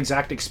provide that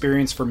exact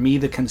experience for me,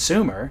 the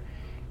consumer,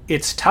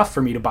 it's tough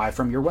for me to buy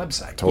from your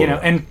website.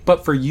 Totally.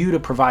 But for you to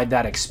provide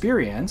that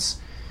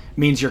experience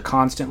means you're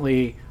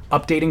constantly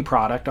updating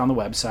product on the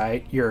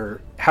website. You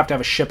have to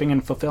have a shipping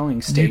and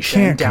fulfilling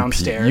station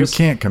downstairs. You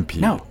can't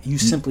compete. No, you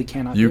simply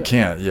cannot. You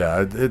can't.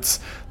 Yeah, it's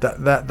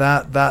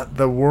that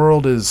the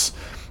world is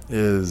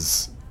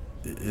the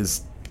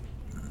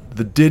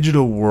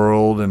digital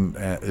world and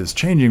is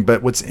changing.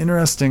 But what's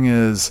interesting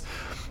is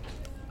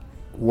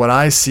what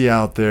I see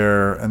out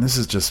there, and this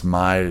is just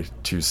my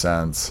 2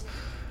 cents.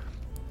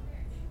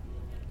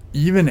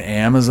 Even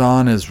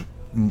Amazon is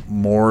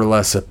more or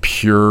less a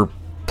pure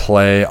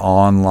play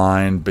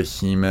online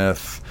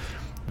behemoth.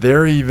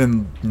 They're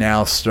even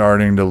now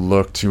starting to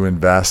look to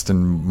invest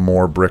in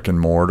more brick and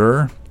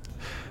mortar.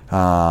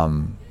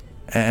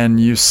 And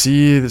you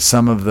see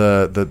some of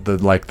the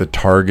like the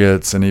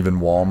Targets and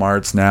even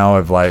Walmarts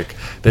now have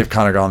they've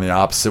kind of gone the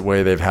opposite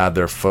way. They've had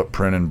their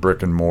footprint in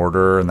brick and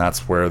mortar, and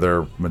that's where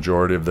their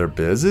majority of their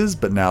biz is.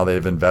 But now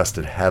they've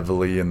invested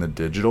heavily in the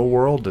digital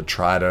world to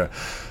try to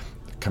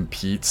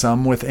compete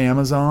some with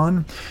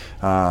Amazon.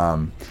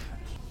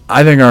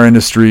 I think our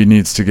industry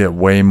needs to get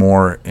way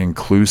more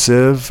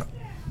inclusive.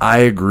 I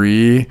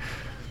agree.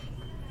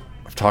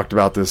 I've talked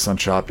about this on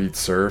Shop Eat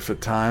Surf at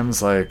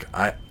times.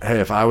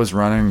 If I was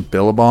running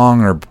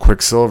Billabong or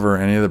Quicksilver or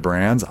any of the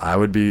brands, I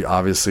would be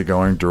obviously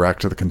going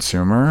direct to the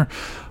consumer.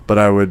 But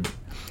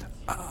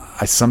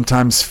I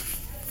sometimes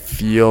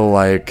feel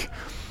like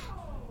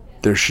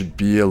there should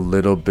be a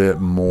little bit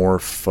more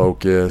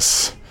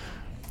focus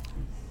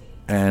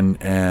and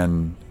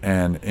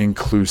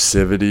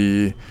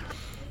inclusivity,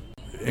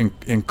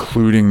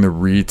 including the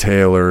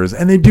retailers,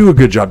 and they do a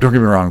good job. Don't get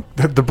me wrong.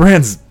 The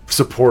brands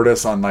support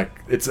us on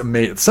it's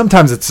amazing.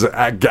 Sometimes it's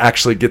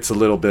actually gets a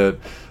little bit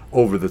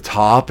over the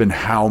top in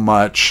how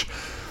much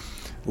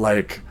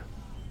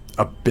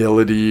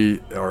ability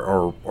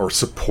or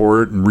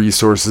support and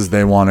resources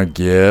they want to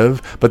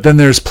give. But then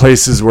there's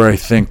places where I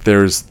think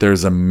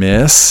there's a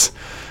miss,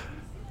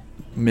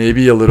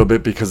 maybe a little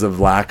bit because of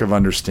lack of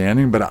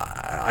understanding. But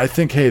I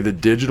think, hey, the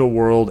digital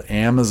world,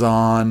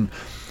 Amazon,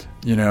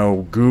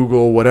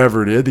 Google,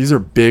 whatever it is, these are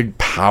big,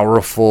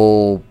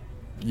 powerful,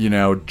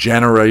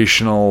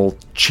 generational,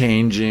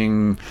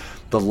 changing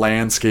the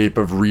landscape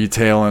of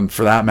retail, and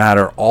for that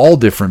matter, all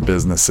different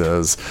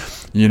businesses,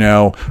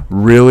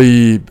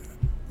 really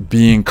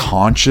being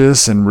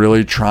conscious and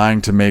really trying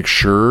to make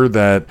sure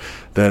that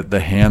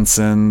the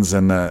Hansens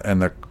and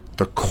the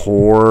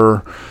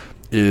core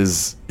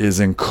is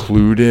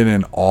included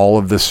in all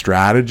of the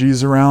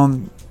strategies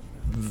around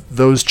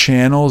those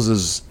channels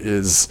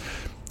is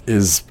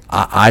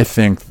I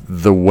think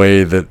the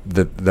way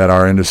that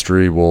our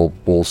industry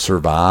will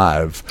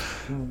survive.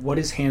 What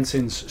is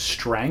Hansen's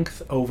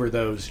strength over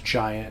those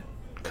giant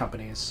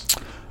companies?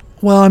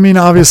 Well,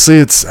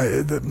 obviously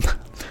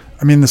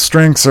the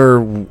strengths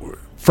are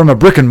from a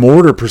brick and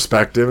mortar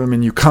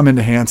perspective. You come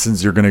into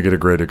Hansen's, you're going to get a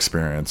great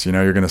experience.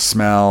 You're going to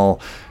smell,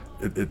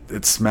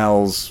 it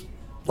smells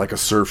like a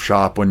surf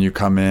shop when you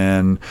come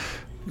in.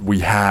 We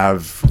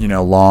have,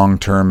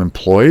 long-term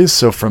employees.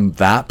 So from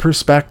that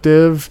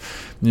perspective,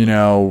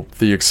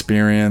 the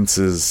experience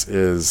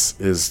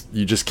is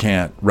you just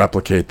can't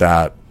replicate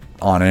that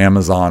on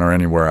Amazon or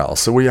anywhere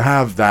else. So we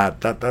have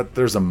that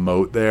there's a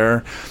moat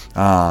there.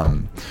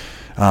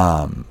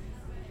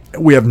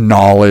 We have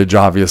knowledge,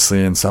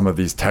 obviously, in some of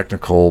these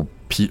technical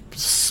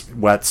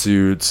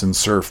wetsuits and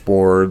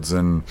surfboards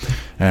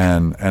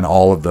and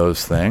all of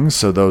those things.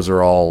 So those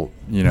are all,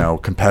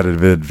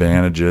 competitive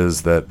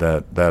advantages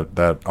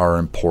that are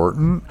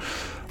important.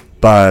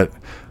 But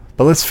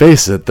let's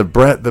face it,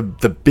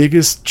 the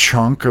biggest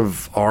chunk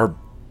of our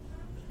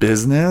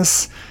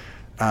business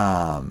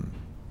are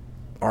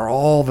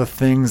all the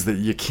things that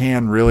you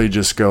can really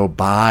just go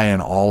buy in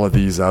all of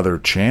these other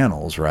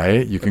channels,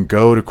 right? You can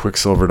go to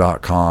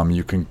Quicksilver.com.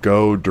 You can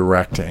go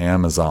direct to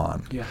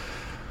Amazon. Yeah,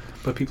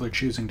 but people are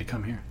choosing to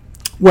come here.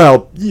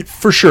 Well,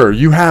 for sure.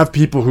 You have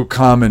people who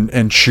come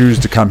and choose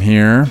to come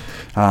here,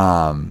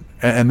 and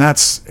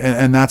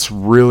that's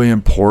really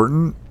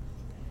important.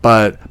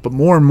 But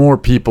more and more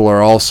people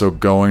are also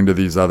going to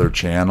these other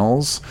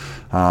channels.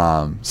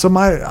 So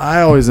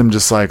I always am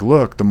just like,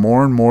 look, the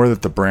more and more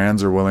that the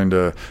brands are willing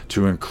to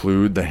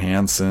include the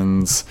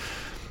Hansens,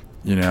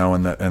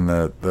 and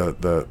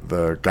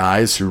the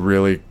guys who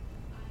really,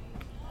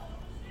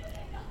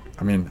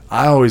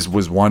 I always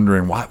was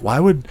wondering why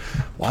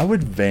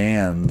would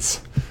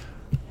Vans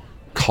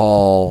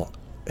call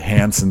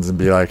Hansens and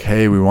be like,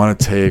 hey, we want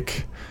to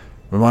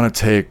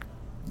take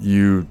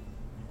you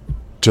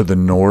to the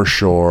North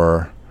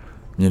Shore,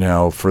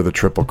 for the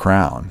Triple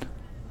Crown.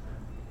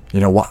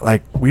 What?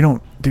 Like, we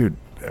don't. The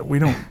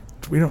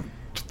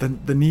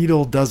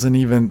needle doesn't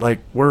even, like,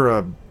 we're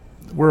a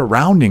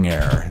rounding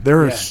error.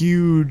 They're a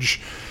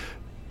huge.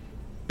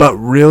 But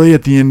really,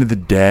 at the end of the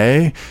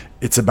day,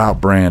 it's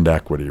about brand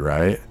equity,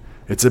 right?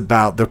 It's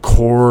about, the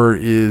core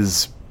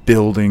is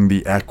building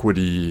the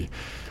equity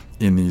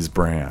in these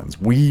brands.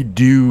 We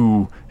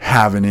do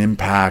have an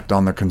impact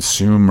on the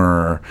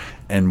consumer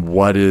and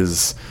what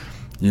is,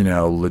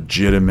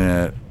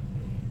 legitimate,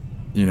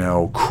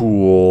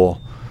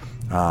 cool.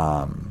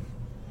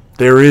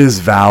 There is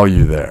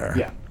value there.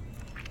 Yeah.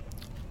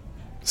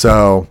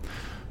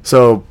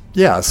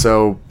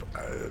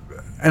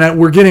 And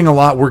we're getting a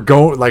lot. We're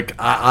going, like,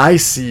 I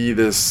see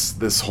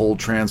this whole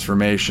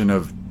transformation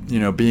of,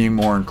 being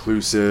more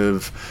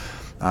inclusive.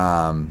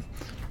 I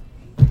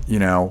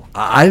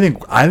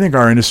think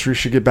our industry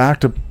should get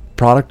back to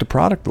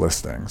product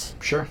listings.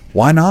 Sure.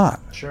 Why not?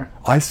 Sure.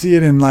 I see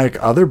it in, like,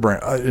 other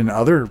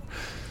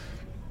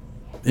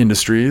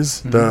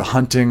industries. Mm-hmm. The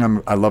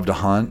hunting, I love to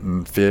hunt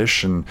and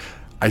fish, and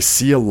I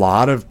see a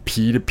lot of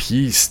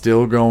P2P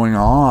still going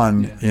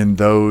on in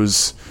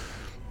those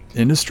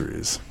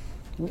industries,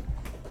 which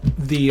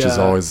is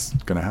always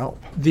going to help.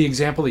 The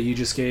example that you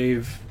just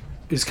gave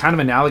is kind of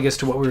analogous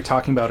to what we were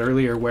talking about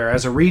earlier, where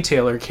as a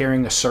retailer,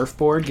 carrying a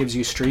surfboard gives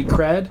you street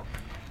cred.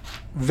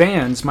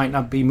 Vans might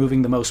not be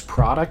moving the most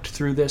product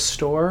through this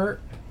store,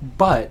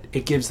 but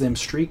it gives them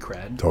street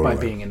cred by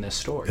being in this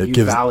store.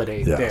 You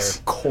validate their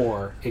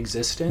core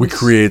existence. We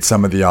create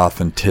some of the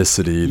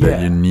authenticity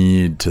that you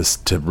need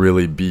to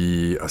really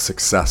be a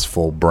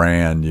successful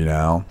brand,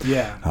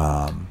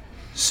 Yeah.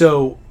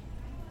 So,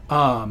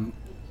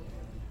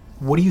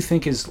 what do you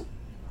think is...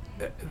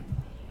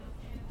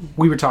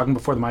 We were talking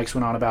before the mics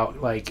went on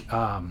about, like,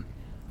 I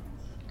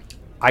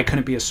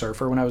couldn't be a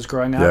surfer when I was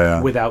growing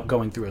up without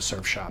going through a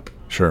surf shop.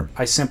 Sure.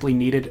 I simply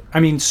needed...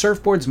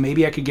 surfboards,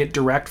 maybe I could get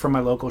direct from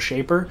my local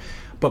shaper,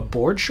 but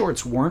board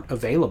shorts weren't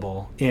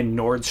available in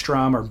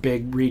Nordstrom or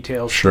big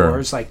retail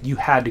stores. Like, you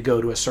had to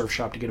go to a surf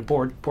shop to get a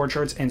board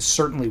shorts, and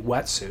certainly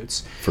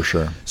wetsuits. For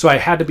sure. So I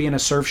had to be in a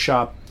surf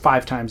shop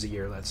 5 times a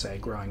year, let's say,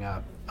 growing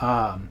up.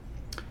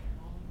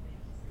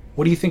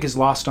 What do you think is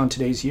lost on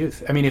today's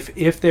youth?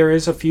 If there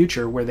is a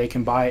future where they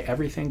can buy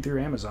everything through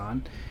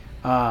Amazon,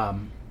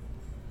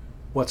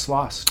 what's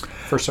lost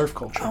for surf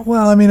culture?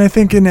 Well, I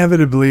think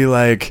inevitably,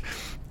 like,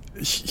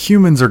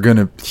 humans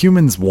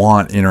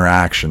want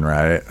interaction,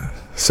 right?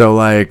 So,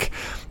 like,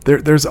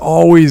 there's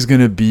always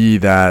going to be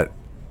that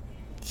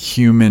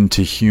human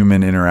to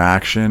human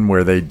interaction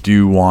where they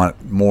do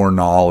want more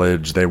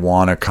knowledge. They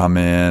want to come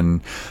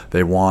in.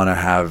 They want to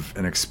have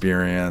an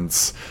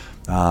experience.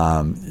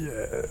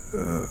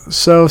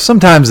 So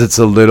sometimes it's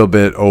a little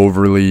bit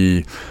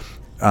overly,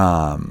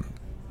 I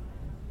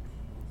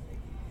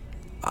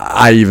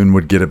even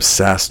would get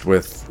obsessed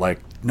with, like,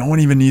 no one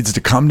even needs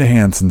to come to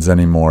Hansen's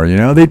anymore.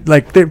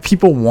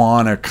 People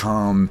want to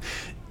come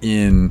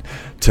in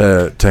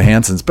to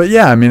Hansen's, but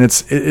yeah,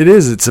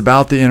 it's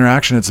about the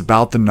interaction. It's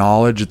about the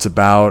knowledge. It's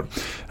about,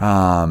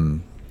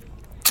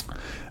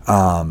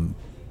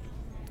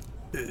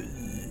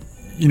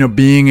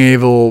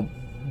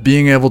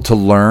 being able to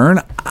learn.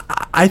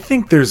 I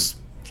think there's,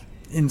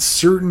 in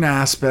certain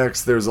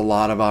aspects, there's a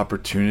lot of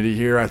opportunity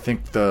here. I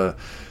think the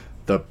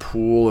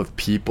pool of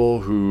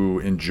people who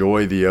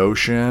enjoy the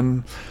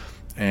ocean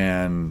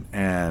and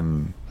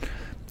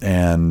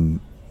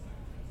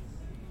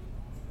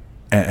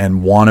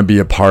want to be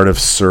a part of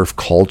surf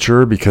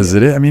culture, because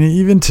it is,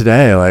 even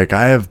today, like,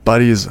 I have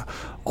buddies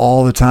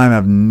all the time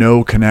have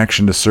no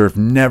connection to surf,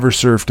 never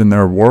surfed in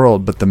their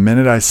world, but the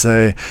minute I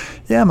say,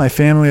 yeah, my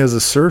family has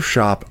a surf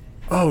shop,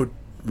 oh,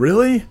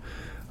 really?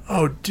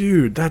 Oh,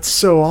 dude, that's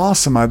so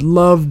awesome. I'd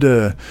love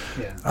to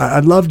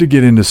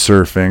get into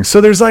surfing.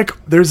 So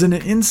there's an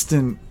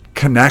instant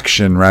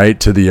connection, right,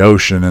 to the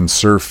ocean and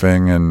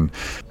surfing,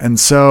 and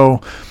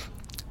so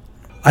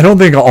I don't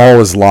think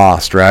all is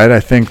lost, right? I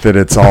think that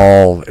it's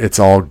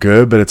all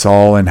good, but it's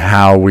all in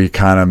how we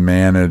kind of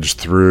manage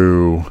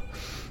through,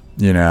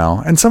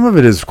 and some of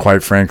it is,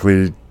 quite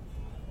frankly,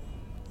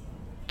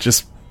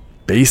 just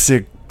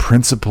basic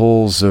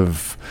principles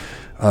of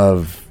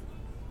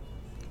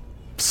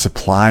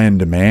supply and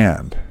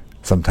demand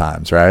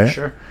sometimes, right?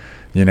 Sure.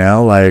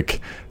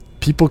 Like,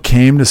 people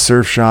came to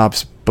surf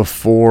shops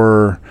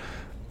before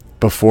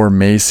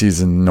Macy's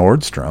and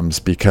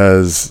Nordstrom's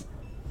because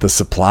the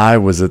supply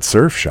was at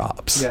surf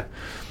shops. Yeah.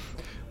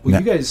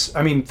 Well, you guys,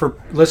 for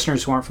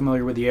listeners who aren't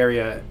familiar with the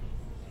area,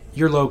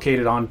 you're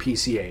located on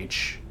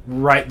PCH,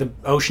 right? The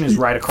ocean is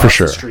right across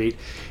the street.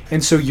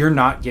 And so you're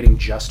not getting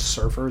just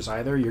surfers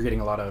either. You're getting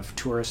a lot of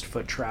tourist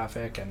foot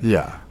traffic. And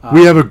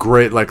we have a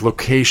great, like,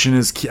 location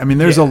is key.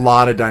 There's a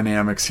lot of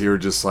dynamics here,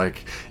 just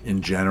like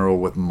in general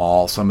with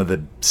mall. Some of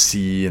the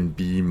C and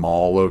B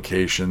mall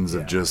locations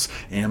of just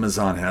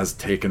Amazon has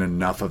taken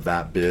enough of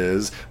that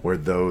biz where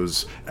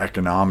those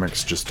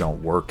economics just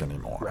don't work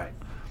anymore. Right.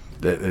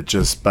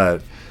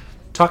 But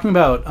talking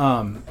about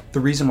the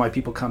reason why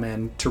people come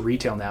in to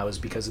retail now is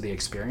because of the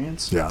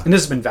experience. Yeah. And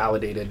this has been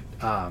validated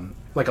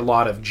like a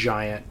lot of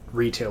giant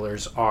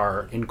retailers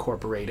are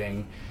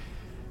incorporating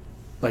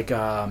like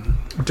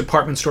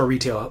department store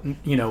retail,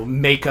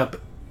 makeup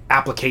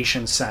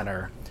application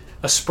center,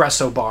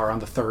 espresso bar on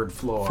the third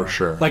floor. For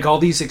sure. Like all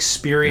these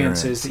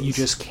experiences that you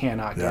just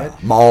cannot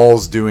get.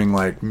 Malls doing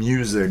like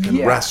music and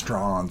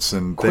restaurants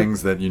and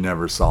things that you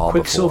never saw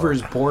before.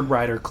 Quicksilver's Board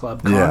Rider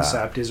Club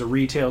concept is a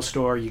retail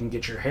store. You can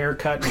get your hair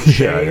cut and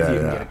shave. You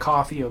can get a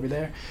coffee over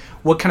there.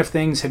 What kind of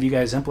things have you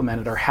guys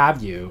implemented, or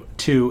have you,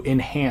 to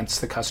enhance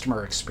the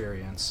customer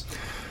experience?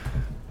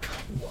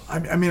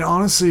 I mean,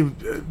 honestly,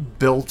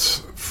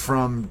 built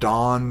from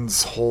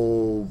Don's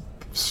whole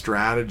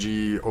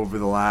strategy over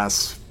the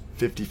last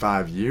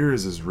 55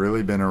 years has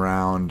really been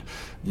around,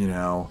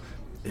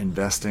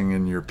 investing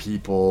in your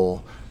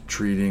people,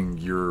 treating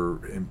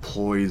your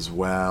employees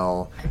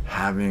well,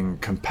 having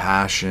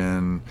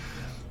compassion,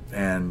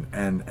 and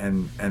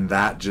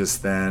that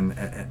just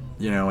then,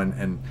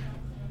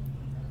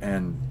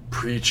 and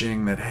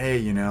preaching that,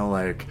 hey,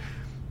 like,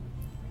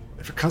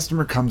 if a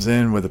customer comes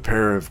in with a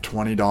pair of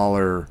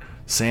 $20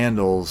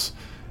 sandals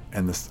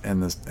and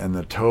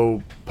the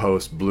toe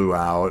post blew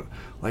out,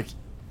 like,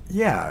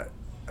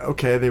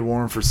 okay, they wore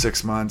them for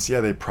 6 months.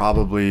 Yeah, they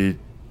probably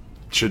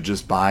should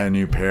just buy a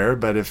new pair.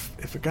 But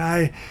if a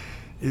guy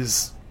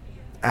is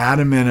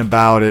adamant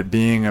about it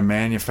being a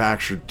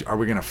manufactured, are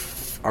we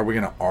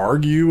gonna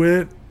argue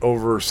it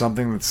over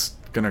something that's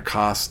gonna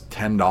cost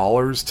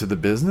 $10 to the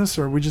business,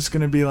 or are we just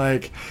gonna be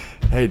like,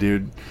 hey,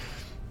 dude,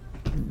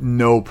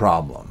 no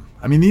problem?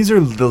 I mean, these are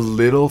the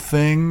little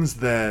things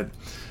that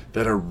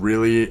are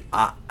really,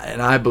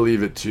 and I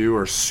believe it too,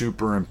 are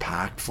super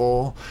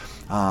impactful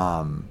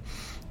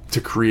to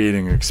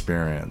creating an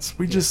experience.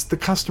 The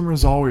customer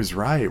is always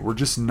right.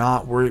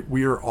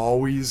 We are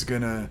always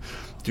gonna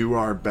do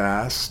our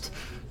best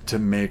to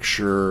make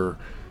sure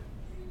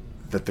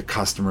that the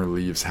customer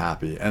leaves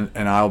happy. And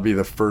I'll be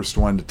the first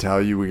one to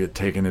tell you we get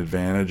taken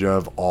advantage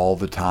of all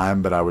the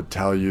time, but I would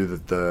tell you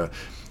that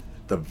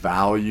the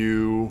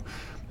value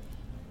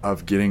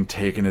of getting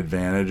taken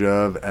advantage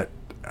of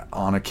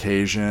on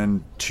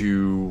occasion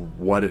to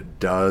what it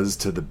does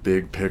to the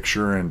big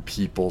picture and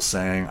people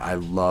saying, I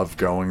love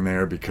going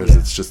there because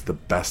it's just the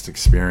best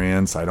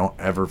experience. I don't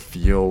ever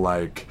feel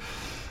like,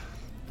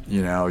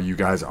 you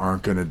guys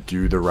aren't going to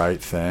do the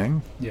right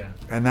thing. Yeah.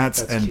 And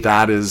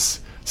that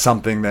is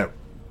something that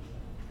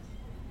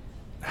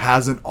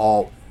hasn't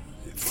all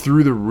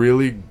through the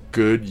really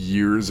good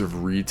years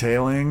of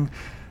retailing.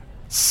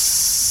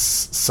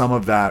 Some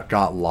of that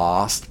got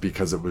lost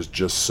because it was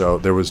just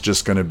there was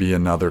just going to be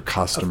another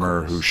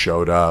customer who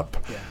showed up.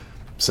 Yeah.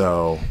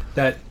 So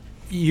that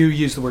you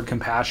use the word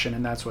compassion,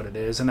 and that's what it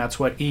is, and that's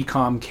what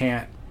e-com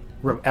can't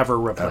ever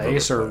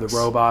replace, or the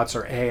robots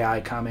or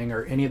AI coming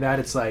or any of that.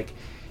 It's like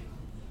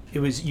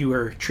you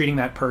were treating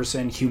that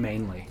person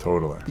humanely.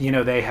 Totally.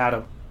 They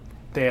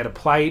had a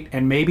plight,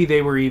 and maybe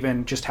they were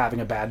even just having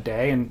a bad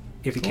day, and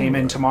if he came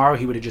in tomorrow,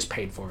 he would have just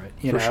paid for it.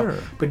 For sure.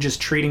 But just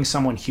treating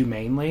someone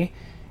humanely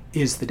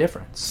is the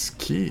difference. It's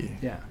key.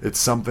 Yeah. It's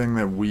something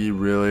that we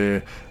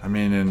really,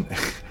 and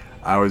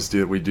I always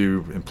we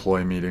do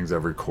employee meetings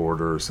every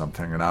quarter or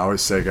something, and I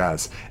always say,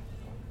 guys,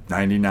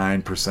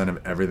 99%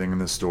 of everything in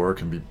the store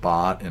can be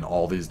bought in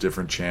all these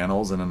different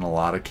channels, and in a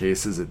lot of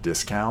cases at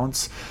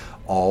discounts.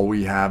 All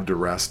we have to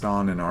rest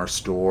on in our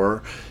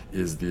store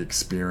is the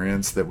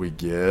experience that we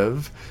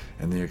give,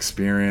 and the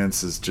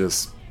experience is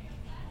just,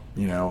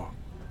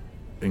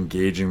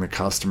 engaging the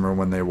customer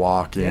when they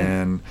walk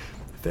in.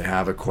 If they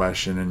have a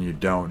question and you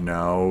don't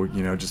know,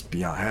 just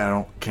be,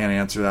 hey, can't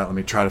answer that. Let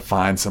me try to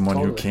find someone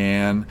who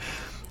can.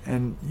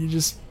 And you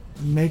just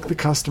make the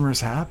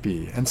customers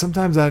happy. And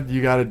sometimes that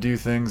you got to do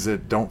things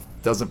that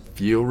doesn't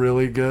feel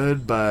really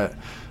good, but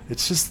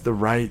it's just the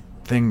right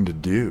thing to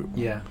do.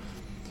 Yeah.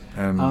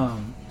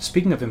 And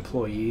speaking of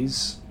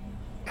employees,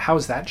 how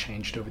has that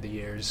changed over the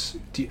years?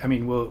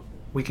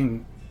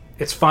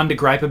 It's fun to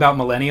gripe about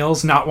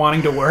millennials not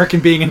wanting to work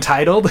and being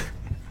entitled.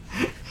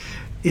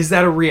 Is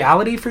that a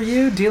reality for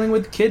you, dealing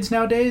with kids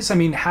nowadays?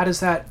 How does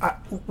that...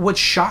 what's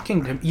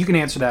shocking to me... You can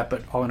answer that,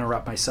 but I'll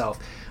interrupt myself.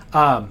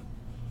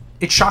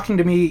 It's shocking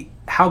to me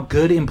how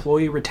good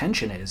employee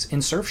retention is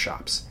in surf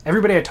shops.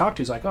 Everybody I talk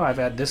to is like, I've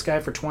had this guy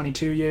for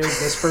 22 years,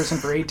 this person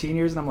for 18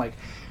 years, and I'm like,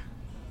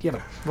 yeah,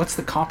 but what's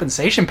the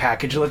compensation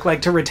package look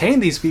like to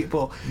retain these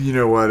people? You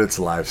know what? It's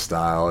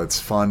lifestyle. It's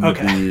fun to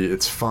be...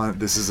 It's fun.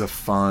 This is a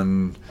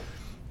fun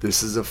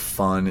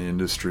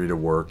industry to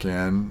work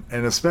in,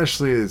 and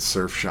especially at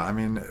surf shop.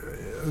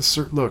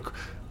 Look,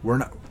 we're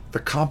not the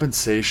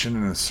compensation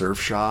in a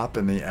surf shop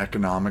and the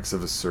economics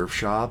of a surf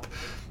shop.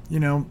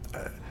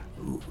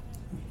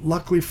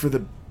 Luckily for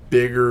the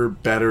bigger,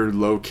 better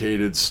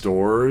located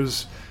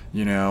stores,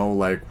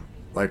 I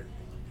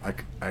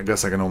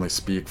guess I can only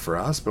speak for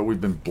us, but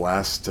we've been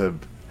blessed to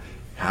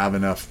have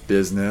enough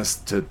business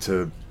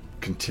to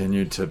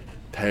continue to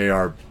pay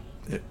our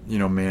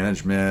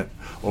management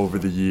over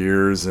the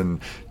years,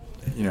 and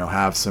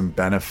have some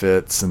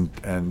benefits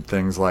and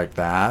things like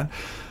that.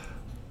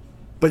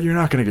 But you're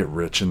not going to get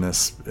rich in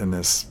this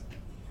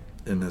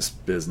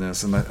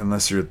business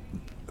unless you're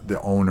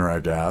the owner, I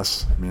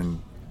guess. I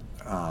mean,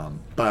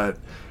 but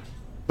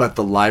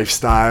the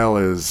lifestyle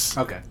is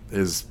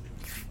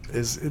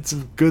it's a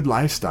good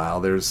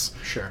lifestyle. There's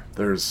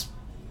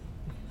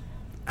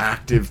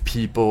active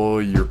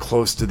people. You're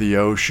close to the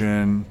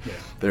ocean. Yeah.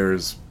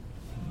 There's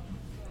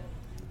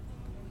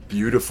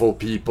beautiful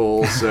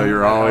people, so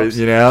you're always,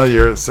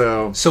 you're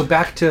so. So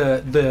back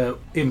to the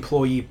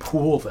employee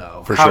pool,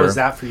 though. How is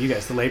that for you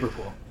guys, the labor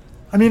pool?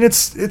 I mean,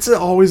 it's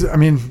always. I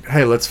mean,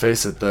 hey, let's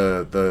face it.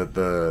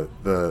 The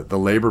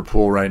labor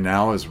pool right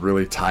now is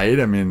really tight.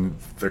 I mean,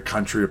 the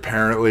country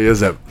apparently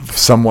is at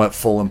somewhat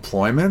full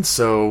employment.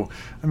 So,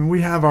 I mean,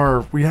 we have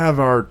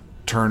our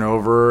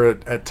turnover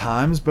at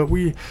times, but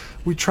we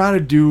try to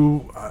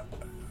do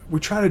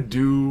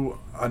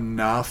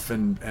enough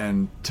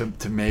and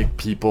to make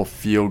people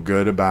feel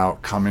good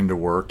about coming to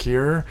work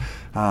here.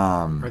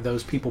 Are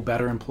those people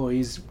better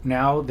employees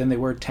now than they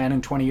were 10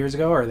 and 20 years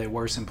ago, or are they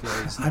worse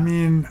employees now? I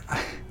mean,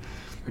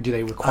 or do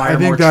they require more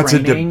training? I think that's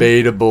training? a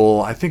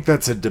debatable. I think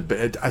that's a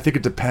debate. I think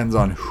it depends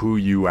on who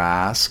you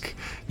ask.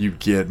 You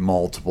get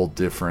multiple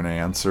different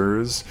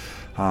answers.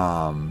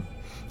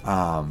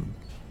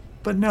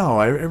 But no,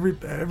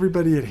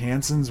 everybody at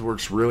Hansen's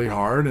works really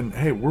hard, and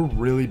hey, we're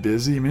really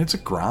busy. I mean, it's a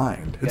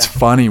grind. It's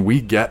funny. We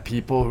get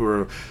people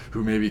who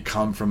maybe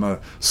come from a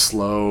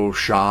slow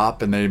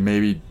shop and they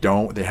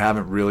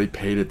haven't really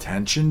paid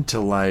attention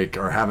to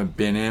or haven't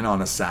been in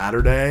on a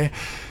Saturday.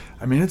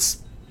 I mean,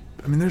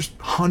 there's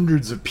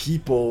hundreds of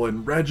people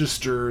and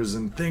registers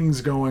and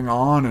things going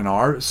on in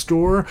our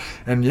store,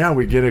 and yeah,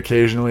 we get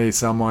occasionally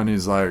someone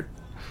who's like,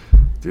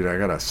 dude, I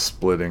got a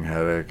splitting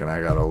headache and I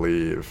gotta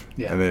leave.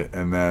 Yeah.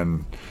 And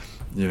then,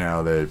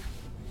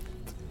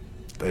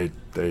 they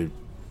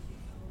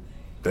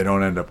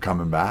don't end up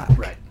coming back.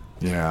 Right.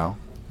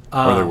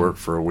 Or they work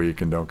for a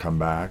week and don't come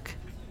back.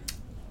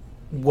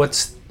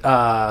 What's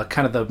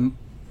kind of the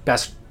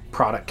best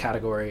product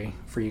category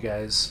for you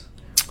guys?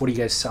 What are you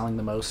guys selling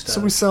the most of?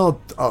 So we sell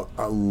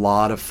a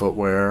lot of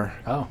footwear.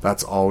 Oh.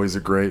 That's always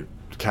a great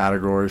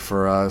category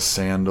for us.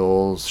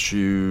 Sandals,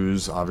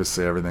 shoes,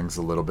 obviously everything's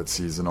a little bit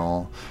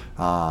seasonal.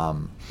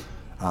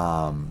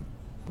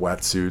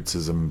 Wetsuits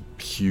is a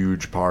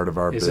huge part of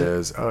our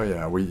biz. Oh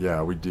yeah,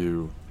 we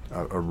do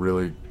a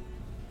really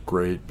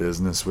great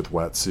business with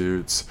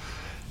wetsuits.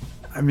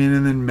 I mean,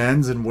 and then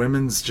men's and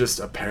women's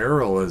just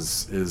apparel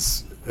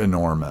is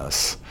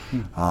enormous,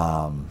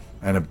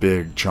 and a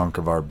big chunk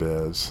of our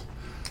biz.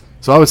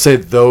 So I would say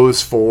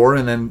those four,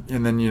 and then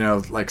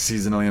like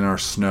seasonally in our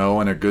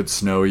snow, and a good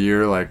snow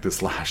year like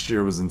this last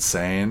year was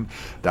insane.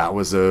 That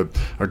was a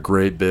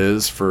great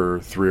biz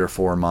for 3 or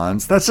 4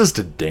 months. That's just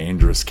a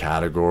dangerous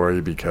category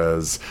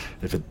because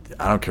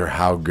I don't care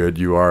how good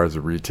you are as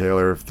a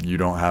retailer, if you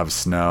don't have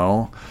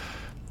snow,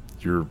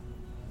 you're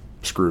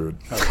screwed.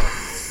 Okay.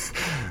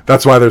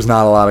 That's why there's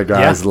not a lot of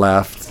guys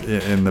left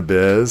in the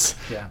biz.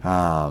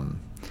 Yeah.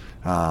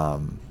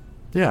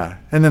 Yeah,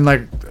 and then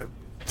like.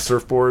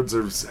 Surfboards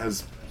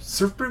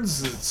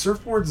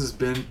has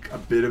been a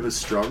bit of a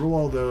struggle,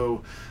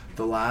 although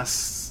the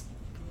last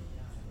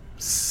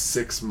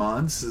 6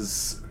 months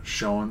has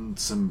shown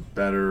some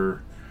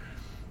better,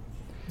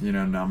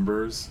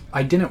 numbers.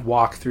 I didn't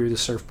walk through the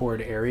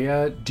surfboard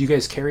area. Do you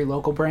guys carry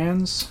local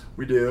brands?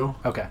 We do.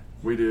 Okay.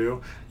 We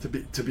do. To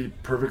be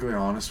perfectly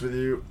honest with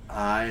you,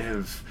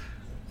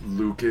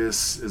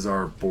 Lucas is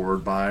our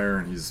board buyer,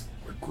 and he's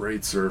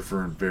great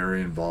surfer and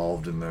very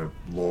involved in the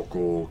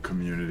local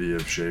community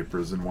of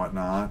shapers and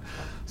whatnot.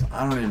 So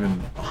I don't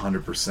even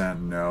 100%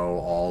 know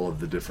all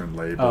of the different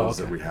labels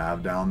that we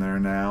have down there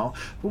now.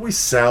 But we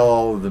sell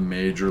all of the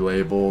major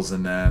labels,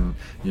 and then,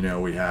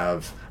 we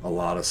have a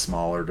lot of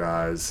smaller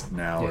guys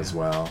now as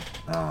well.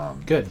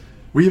 Good.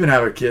 We even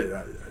have a kid,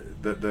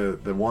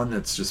 the one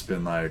that's just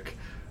been like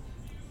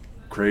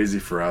crazy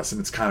for us,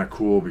 and it's kind of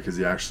cool because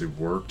he actually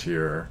worked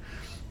here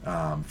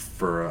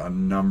for a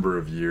number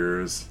of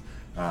years.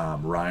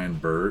 Ryan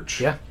Birch.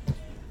 Yeah.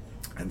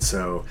 And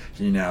so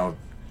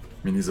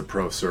he's a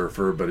pro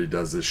surfer, but he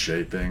does this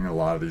shaping. A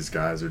lot of these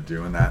guys are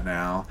doing that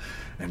now.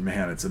 And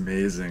man, it's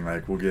amazing.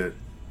 Like, we'll get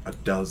a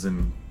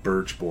dozen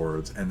birch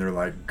boards and they're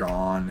like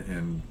gone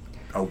in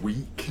a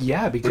week.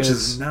 Yeah, because which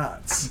is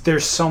nuts.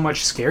 There's so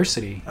much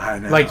scarcity. I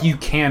know. Like, you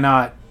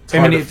cannot.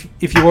 I mean,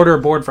 if you order a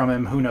board from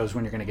him, who knows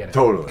when you're going to get it?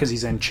 Totally. Because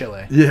he's in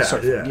Chile. Yeah,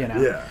 surfing,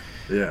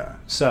 Yeah.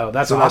 So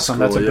that's awesome.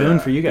 That's cool. That's a boon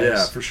for you guys.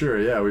 Yeah, for sure.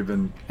 Yeah, we've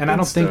been. And I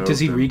don't think, does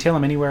he retail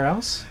them anywhere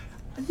else?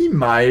 He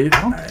might.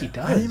 I don't think he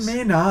does. He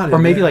may not. Or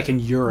maybe like in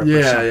Europe.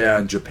 or something. Yeah.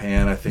 In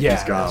Japan, I think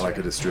he's got like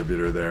a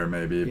distributor there,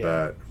 maybe.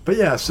 Yeah. But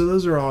yeah, so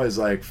those are always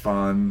like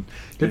fun.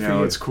 Good for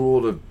you. It's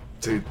cool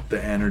to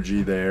the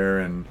energy there,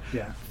 and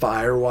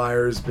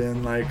Firewire's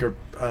been like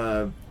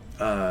a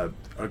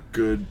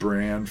good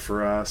brand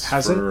for us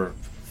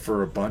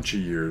for a bunch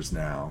of years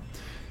now.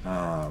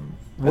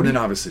 And then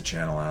obviously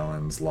Channel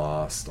Islands,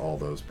 Lost, all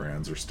those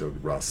brands are still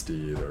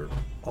Rusty. They're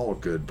all a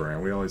good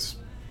brand. We always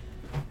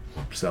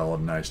sell a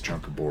nice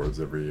chunk of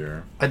boards every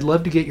year. I'd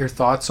love to get your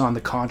thoughts on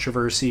the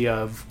controversy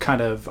of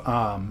kind of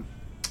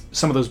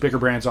some of those bigger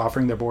brands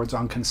offering their boards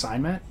on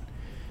consignment.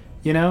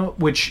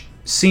 which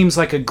seems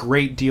like a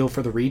great deal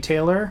for the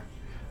retailer,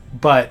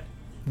 but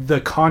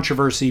the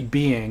controversy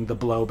being the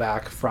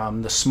blowback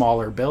from the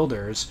smaller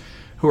builders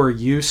who are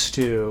used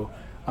to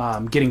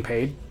getting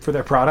paid for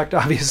their product,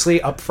 obviously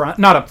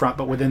not up front,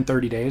 but within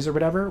 30 days or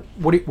whatever.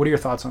 What are your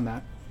thoughts on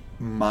that?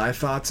 My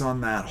thoughts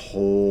on that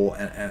whole,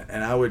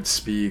 and I would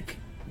speak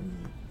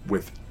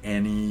with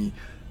any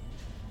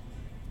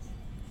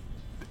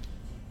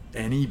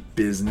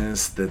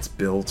business that's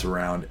built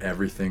around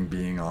everything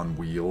being on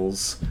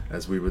wheels,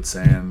 as we would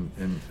say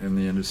in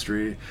the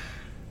industry,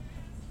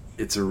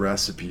 it's a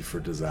recipe for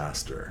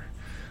disaster.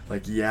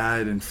 Like, yeah,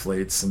 it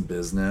inflates some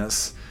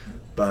business,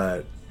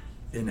 but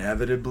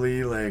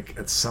inevitably, like,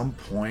 at some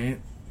point,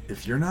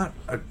 if you're not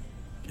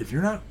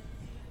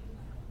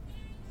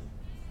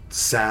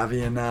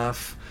savvy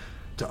enough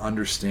to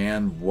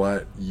understand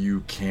what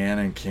you can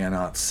and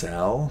cannot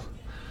sell,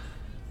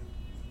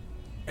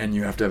 and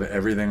you have to have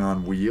everything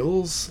on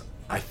wheels,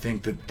 I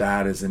think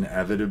that is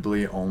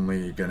inevitably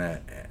only going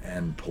to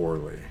end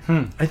poorly.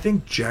 I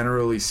think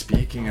generally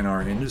speaking in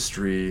our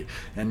industry,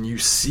 and you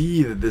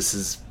see that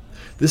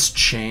this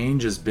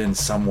change has been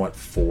somewhat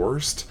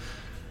forced,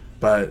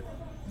 but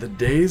the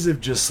days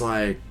of just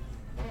like,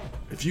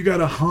 if you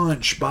got a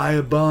hunch, buy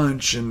a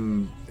bunch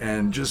and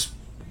just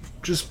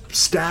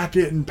stack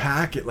it and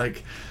pack it,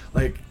 like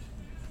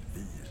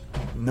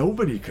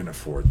nobody can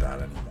afford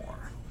that anymore.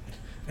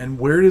 And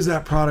where does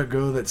that product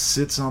go that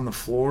sits on the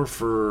floor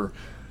for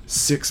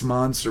 6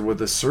 months? Or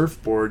with a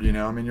surfboard,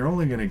 I mean, you're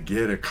only going to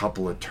get a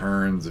couple of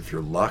turns if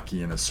you're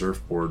lucky in a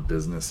surfboard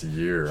business a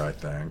year, I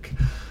think.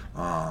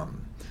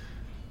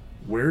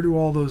 Where do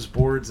all those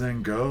boards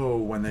then go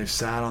when they've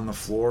sat on the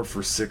floor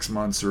for 6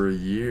 months or a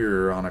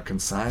year on a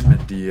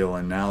consignment deal,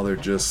 and now they're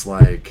just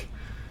like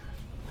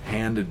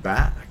handed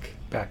back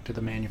to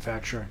the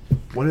manufacturer?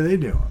 What are they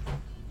doing?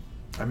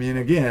 I mean,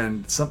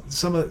 again,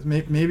 some of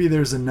maybe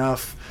there's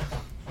enough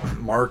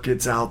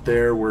markets out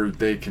there where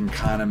they can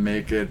kind of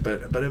make it,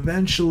 but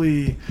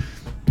eventually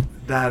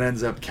that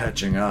ends up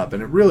catching up.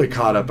 And it really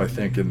caught up, I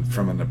think,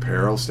 from an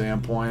apparel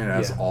standpoint,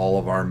 as all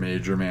of our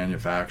major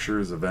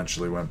manufacturers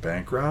eventually went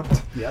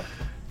bankrupt. Yep.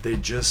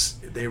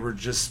 There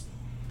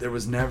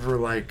was never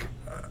like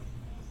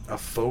a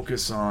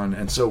focus on,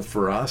 and so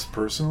for us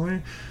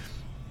personally,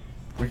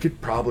 we could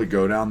probably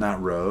go down that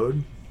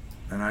road,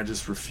 and I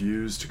just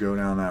refuse to go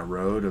down that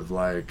road of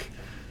like,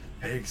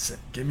 hey,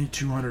 give me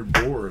 200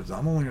 boards.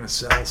 I'm only going to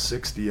sell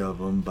 60 of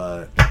them,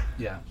 but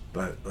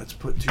let's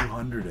put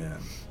 200 in.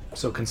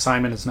 So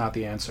consignment is not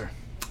the answer.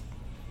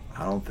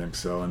 I don't think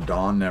so, and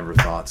Dawn never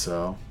thought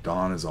so.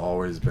 Dawn has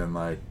always been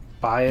like,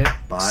 buy it,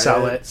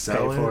 sell it,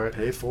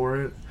 pay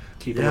for it.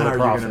 Keep a little profit.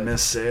 Are you going to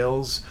miss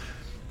sales?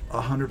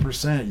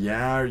 100%.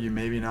 Yeah, are you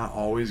maybe not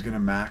always going to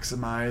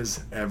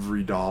maximize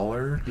every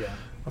dollar? Yeah.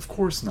 Of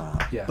course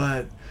not. Yeah.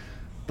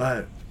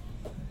 But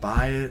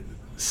buy it,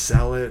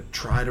 sell it,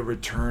 try to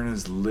return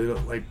as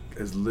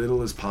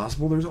little as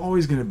possible. There's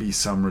always going to be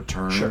some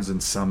returns,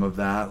 and some of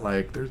that,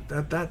 like,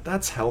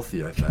 that's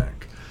healthy, I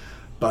think.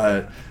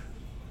 But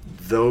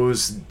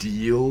those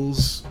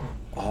deals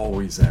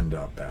always end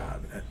up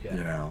bad.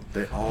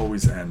 They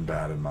always end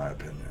bad, in my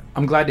opinion.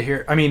 I'm glad to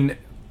hear. I mean,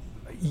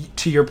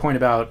 to your point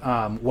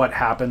about what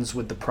happens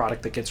with the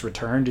product that gets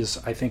returned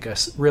is, I think, a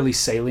really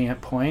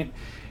salient point.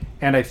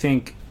 And I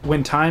think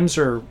when times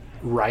are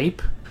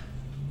ripe,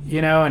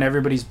 and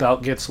everybody's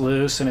belt gets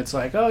loose, and it's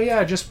like, oh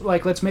yeah, just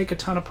like, let's make a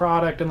ton of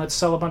product and let's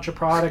sell a bunch of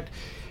product.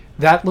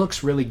 That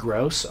looks really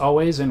gross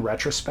always in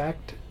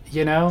retrospect,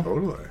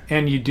 Totally.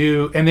 And you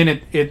do, and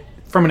then it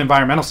from an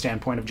environmental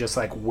standpoint of just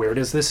like, where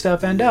does this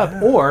stuff end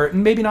up? Or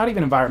maybe not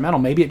even environmental,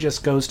 maybe it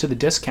just goes to the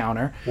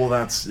discounter. Well,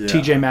 that's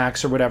TJ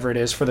Maxx or whatever it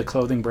is for the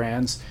clothing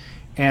brands,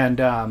 and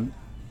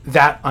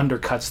that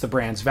undercuts the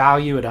brand's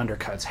value. It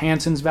undercuts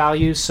Hansen's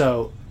value.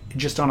 So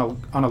just on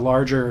a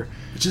larger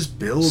it just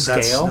builds scale,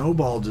 that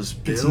snowball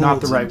just builds. It's not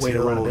the right way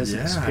to run a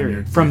business,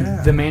 period. From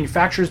the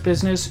manufacturer's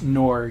business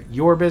nor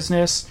your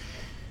business.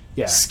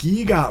 Yeah.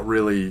 Ski got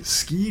really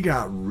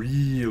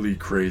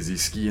crazy,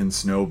 ski and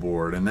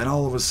snowboard, and then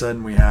all of a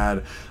sudden we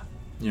had,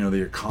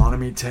 the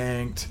economy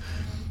tanked.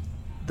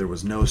 There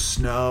was no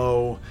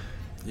snow,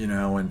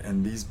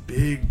 and these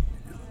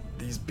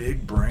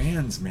big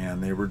brands,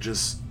 man, they were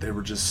just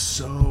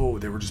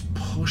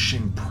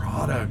pushing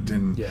product,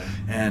 and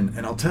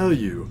I'll tell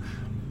you,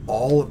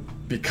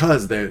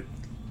 because they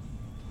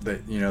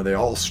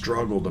all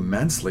struggled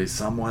immensely.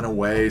 Some went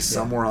away,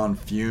 some were on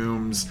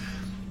fumes,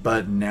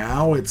 but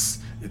now it's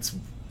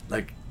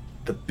like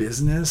the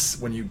business.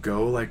 When you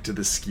go like to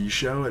the ski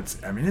show, it's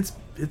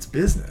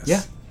business.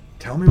 Yeah.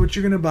 Tell me what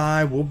you're gonna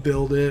buy, we'll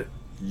build it,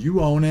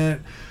 you own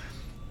it.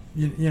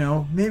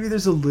 Maybe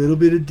there's a little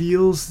bit of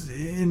deals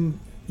in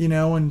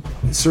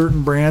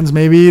certain brands,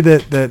 maybe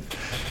that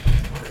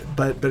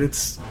but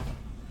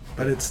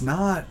it's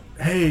not,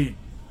 hey,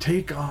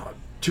 take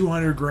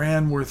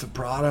 $200,000 worth of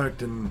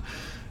product, and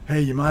hey,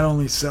 you might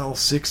only sell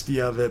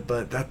 60 of it,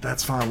 but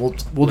that's fine.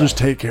 We'll just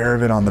take care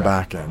of it on the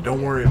back end.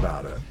 Don't worry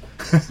about it.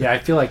 Yeah, I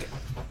feel like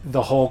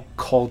the whole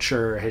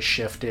culture has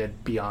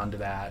shifted beyond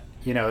that.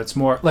 You know, it's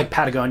more like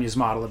Patagonia's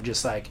model of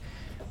just like,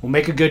 we'll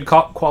make a good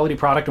quality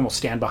product and we'll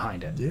stand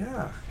behind it.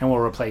 Yeah. And we'll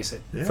replace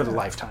it for the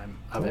lifetime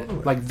of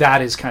it. Like,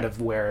 that is kind of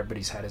where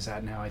everybody's head is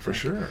at now, I think. For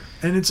sure.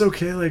 And it's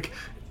okay. Like,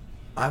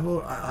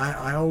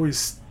 I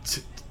always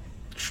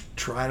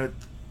try to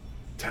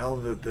tell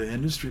the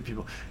industry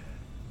people,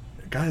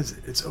 guys,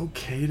 it's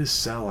okay to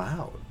sell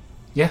out.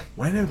 Yeah.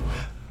 When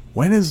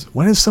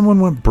has someone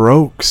went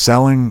broke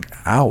selling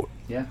out?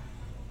 Yeah.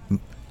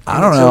 I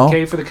don't know. It's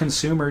okay for the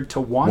consumer to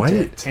want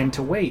it and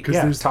to wait.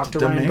 Yeah, talk to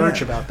Ryan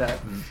Birch about that.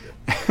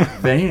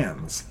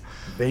 Vans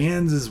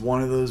is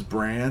one of those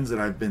brands that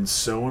I've been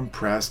so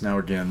impressed. Now,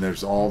 again,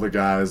 there's all the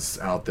guys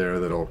out there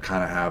that'll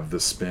kind of have the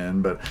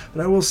spin, but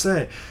I will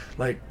say,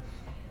 like,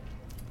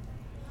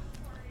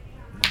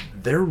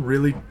 they're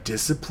really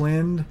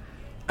disciplined.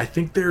 I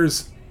think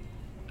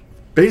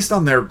based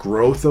on their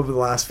growth over the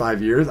last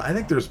 5 years, I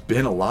think there's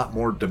been a lot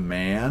more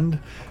demand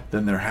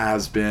than there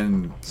has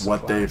been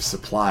what they've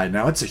supplied.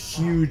 Now, it's a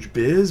huge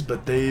biz,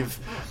 but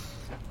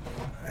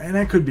and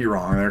I could be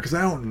wrong there because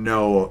I don't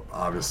know,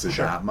 obviously,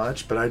 that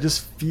much, but I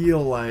just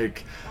feel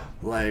like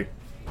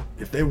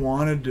if they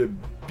wanted to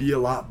be a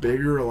lot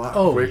bigger, a lot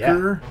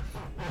quicker,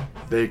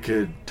 they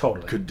could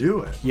do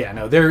it. Yeah,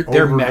 no,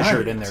 they're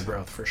measured in their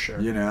growth for sure.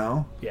 You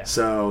know? Yeah.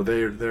 So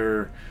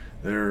they're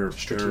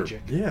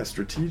strategic.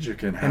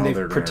 Strategic in how and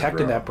they're they've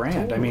protected that brand.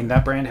 Totally. I mean,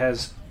 that brand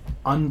has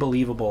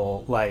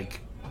unbelievable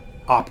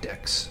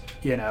optics.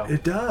 You know,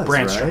 it does,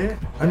 brand right?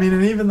 strength. I mean,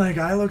 and even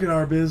I look at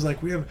our biz,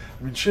 it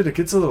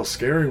gets a little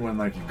scary when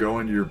you go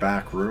into your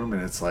back room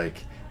and it's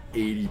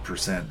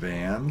 80%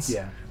 Vans.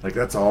 Yeah.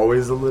 That's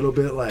always a little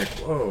bit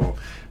whoa.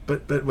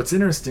 But what's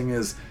interesting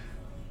is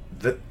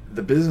that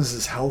the business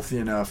is healthy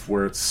enough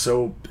where it's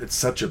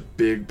such a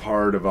big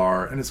part of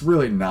and it's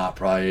really not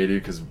probably 80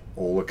 because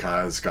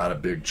Olakai's got a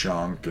big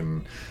chunk,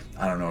 and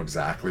I don't know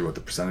exactly what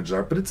the percentages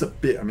are, but it's a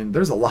bit. I mean,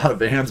 there's a lot of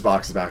Vans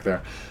boxes back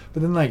there.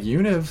 But then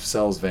Univ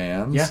sells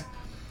Vans. Yeah.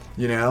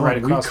 You know, right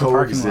and we across the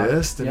parking lot.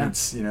 coexist, and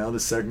it's the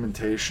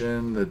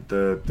segmentation,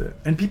 the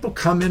and people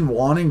come in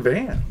wanting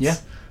Vans. Yeah.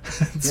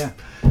 Yeah.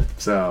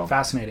 So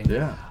fascinating.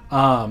 Yeah.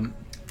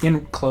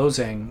 In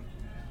closing,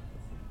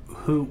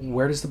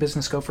 where does the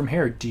business go from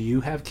here? Do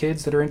you have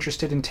kids that are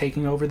interested in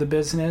taking over the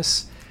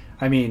business?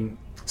 I mean,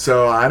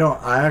 so I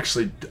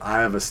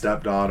have a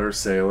stepdaughter,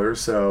 Sailor,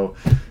 so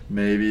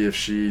maybe if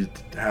she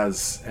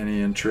has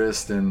any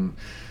interest in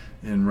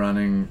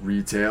running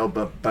retail,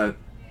 but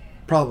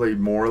probably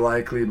more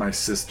likely my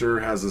sister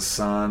has a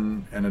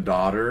son and a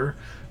daughter.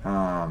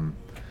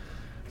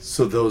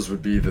 So those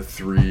would be the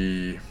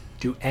three.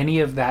 Do any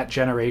of that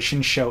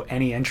generation show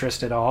any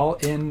interest at all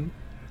in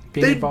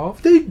being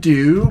involved? They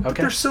do.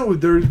 Okay.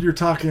 But you're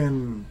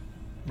talking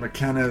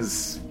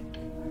McKenna's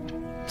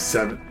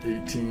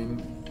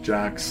 18,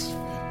 Jack's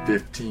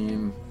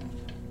 15.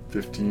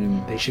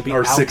 They should be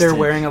or out 16. there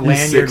wearing a He's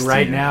lanyard 16.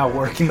 right now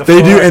working the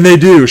floor. They do, and they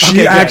do.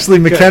 She Okay,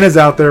 good. McKenna's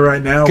out there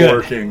right now Good.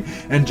 working.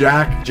 And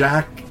Jack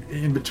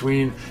in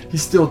between,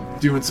 he's still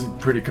doing some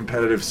pretty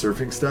competitive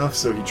surfing stuff,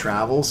 so he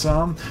travels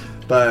some.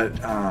 But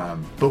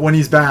when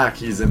he's back,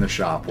 he's in the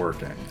shop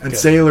working. And Good.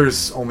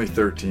 Sailor's only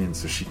 13,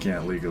 so she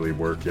can't legally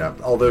work yet.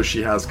 Although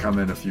she has come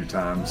in a few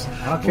times.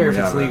 I don't care if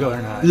it's legal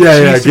or not.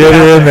 Yeah, get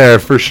her in there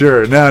for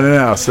sure.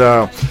 No.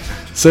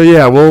 So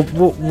yeah,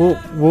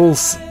 we'll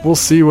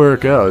see where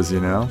it goes.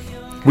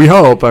 We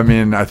hope. I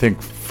mean, I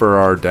think for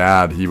our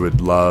dad, he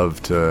would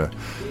love to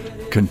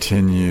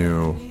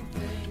continue,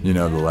 the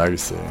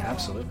legacy.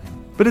 Absolutely.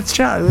 But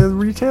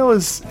retail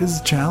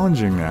is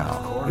challenging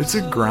now. It's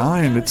a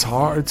grind. It's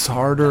hard. It's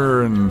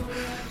harder, and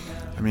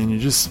I mean, you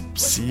just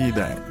see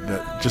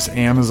that just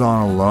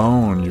Amazon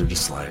alone. You're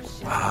just like,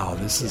 wow,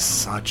 this is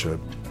such a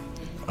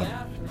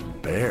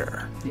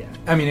bear. Yeah.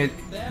 I mean,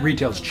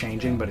 retail's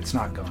changing, but it's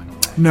not going away.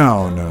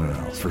 No,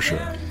 for sure.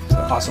 So.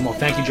 Awesome. Well,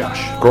 thank you,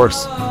 Josh. Of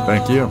course.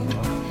 Thank you.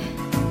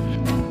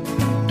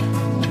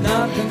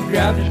 Nothing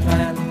grabbed your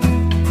plan.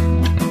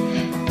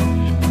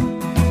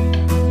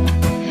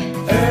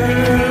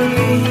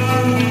 Early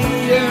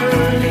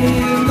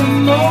in the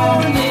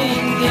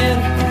morning, and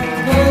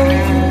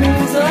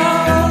pulls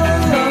along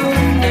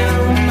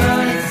down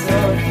my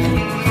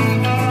surfing.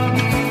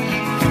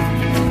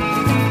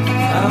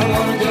 I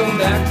wanna go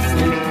back to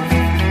sleep.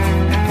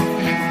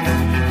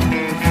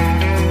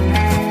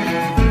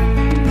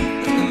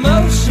 The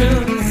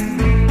emotions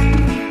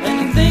and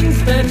the things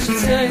that you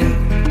say,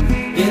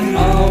 it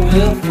all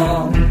will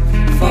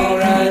fall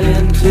right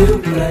into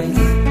place.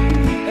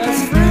 As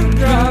fruit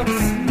drops,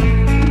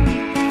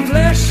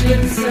 flesh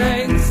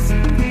insects,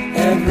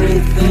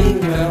 everything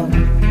will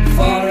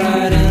fall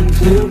right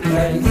into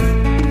place.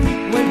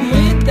 When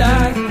we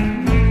die,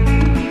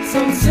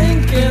 some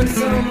sink and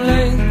some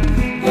lay,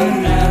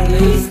 but at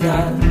least I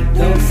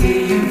don't see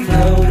you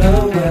float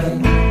away.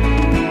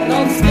 And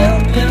on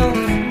skilled milk,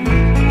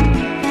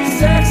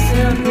 sex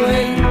and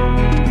weight,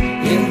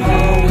 it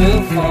all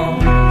will fall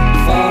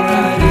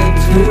right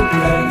into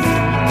place.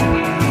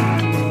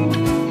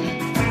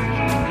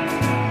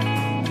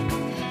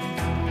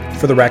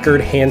 For the record,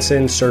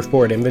 Hansen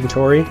surfboard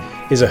inventory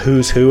is a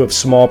who's who of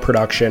small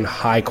production,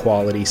 high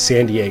quality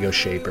San Diego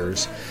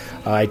shapers.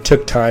 I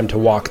took time to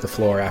walk the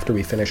floor after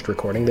we finished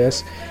recording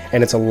this,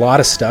 and it's a lot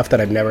of stuff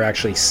that I've never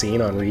actually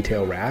seen on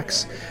retail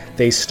racks.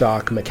 They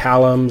stock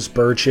McCallum's,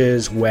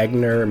 Birch's,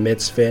 Wegner,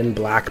 Mitzfin,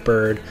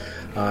 Blackbird.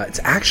 It's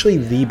actually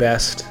the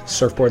best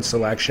surfboard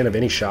selection of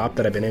any shop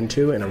that I've been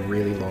into in a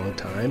really long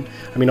time.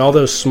 I mean, all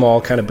those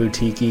small kind of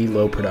boutique-y,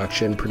 low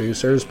production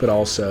producers, but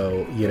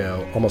also,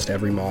 almost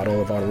every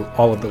model of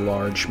all of the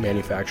large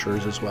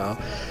manufacturers as well.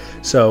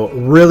 So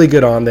really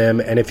good on them.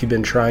 And if you've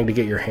been trying to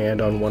get your hand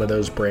on one of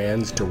those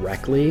brands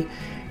directly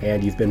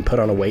and you've been put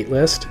on a wait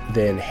list,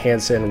 then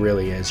Hansen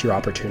really is your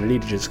opportunity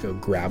to just go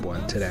grab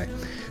one today.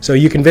 So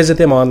you can visit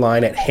them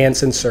online at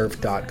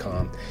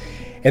hansensurf.com.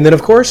 And then,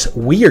 of course,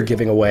 we are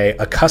giving away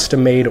a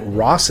custom-made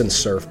Rawson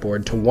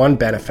surfboard to one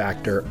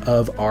benefactor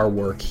of our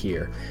work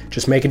here.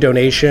 Just make a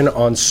donation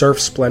on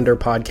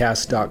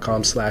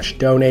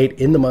surfsplendorpodcast.com/donate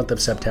in the month of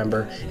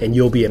September, and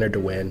you'll be entered to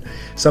win.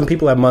 Some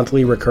people have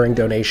monthly recurring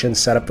donations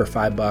set up for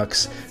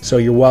 $5, so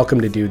you're welcome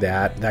to do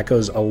that. That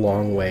goes a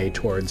long way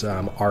towards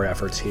our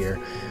efforts here.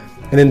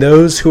 And then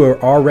those who are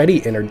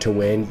already entered to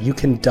win, you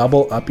can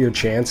double up your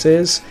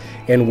chances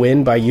and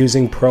win by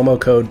using promo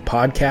code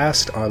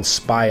podcast on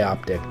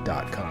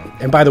spyoptic.com.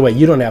 And by the way,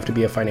 you don't have to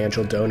be a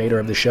financial donator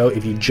of the show.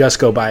 If you just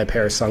go buy a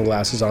pair of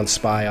sunglasses on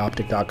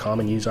spyoptic.com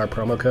and use our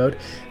promo code,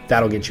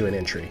 that'll get you an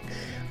entry.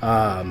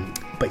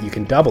 But you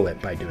can double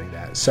it by doing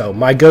that. So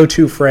my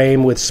go-to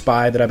frame with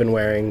Spy that I've been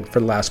wearing for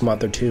the last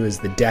month or two is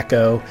the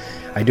Deco.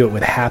 I do it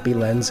with Happy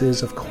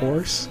lenses, of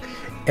course.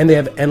 And they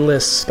have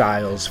endless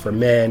styles for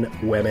men,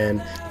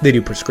 women. They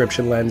do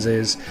prescription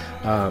lenses,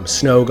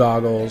 snow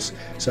goggles.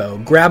 So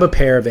grab a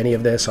pair of any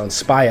of this on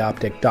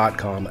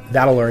spyoptic.com.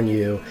 That'll earn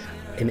you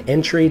an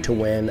entry to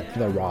win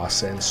the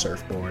Rawson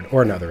surfboard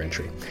or another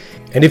entry.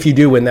 And if you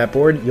do win that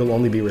board, you'll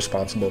only be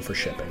responsible for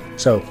shipping.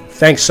 So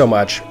thanks so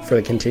much for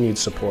the continued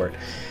support.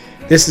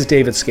 This is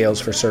David Scales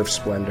for Surf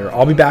Splendor.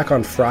 I'll be back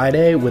on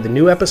Friday with a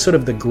new episode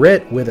of The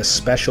Grit with a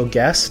special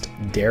guest,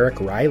 Derek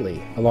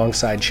Riley,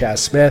 alongside Chaz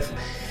Smith.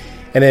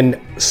 And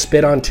then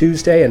Spit on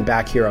Tuesday and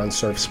back here on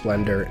Surf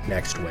Splendor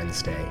next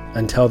Wednesday.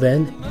 Until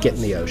then, get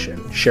in the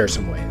ocean, share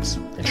some waves,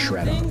 and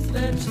shred on.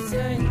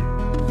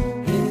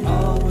 It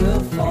all will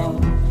fall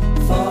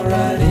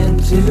right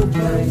into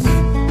place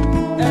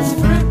as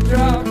fruit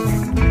drops,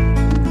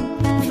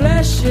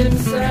 flesh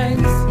inside.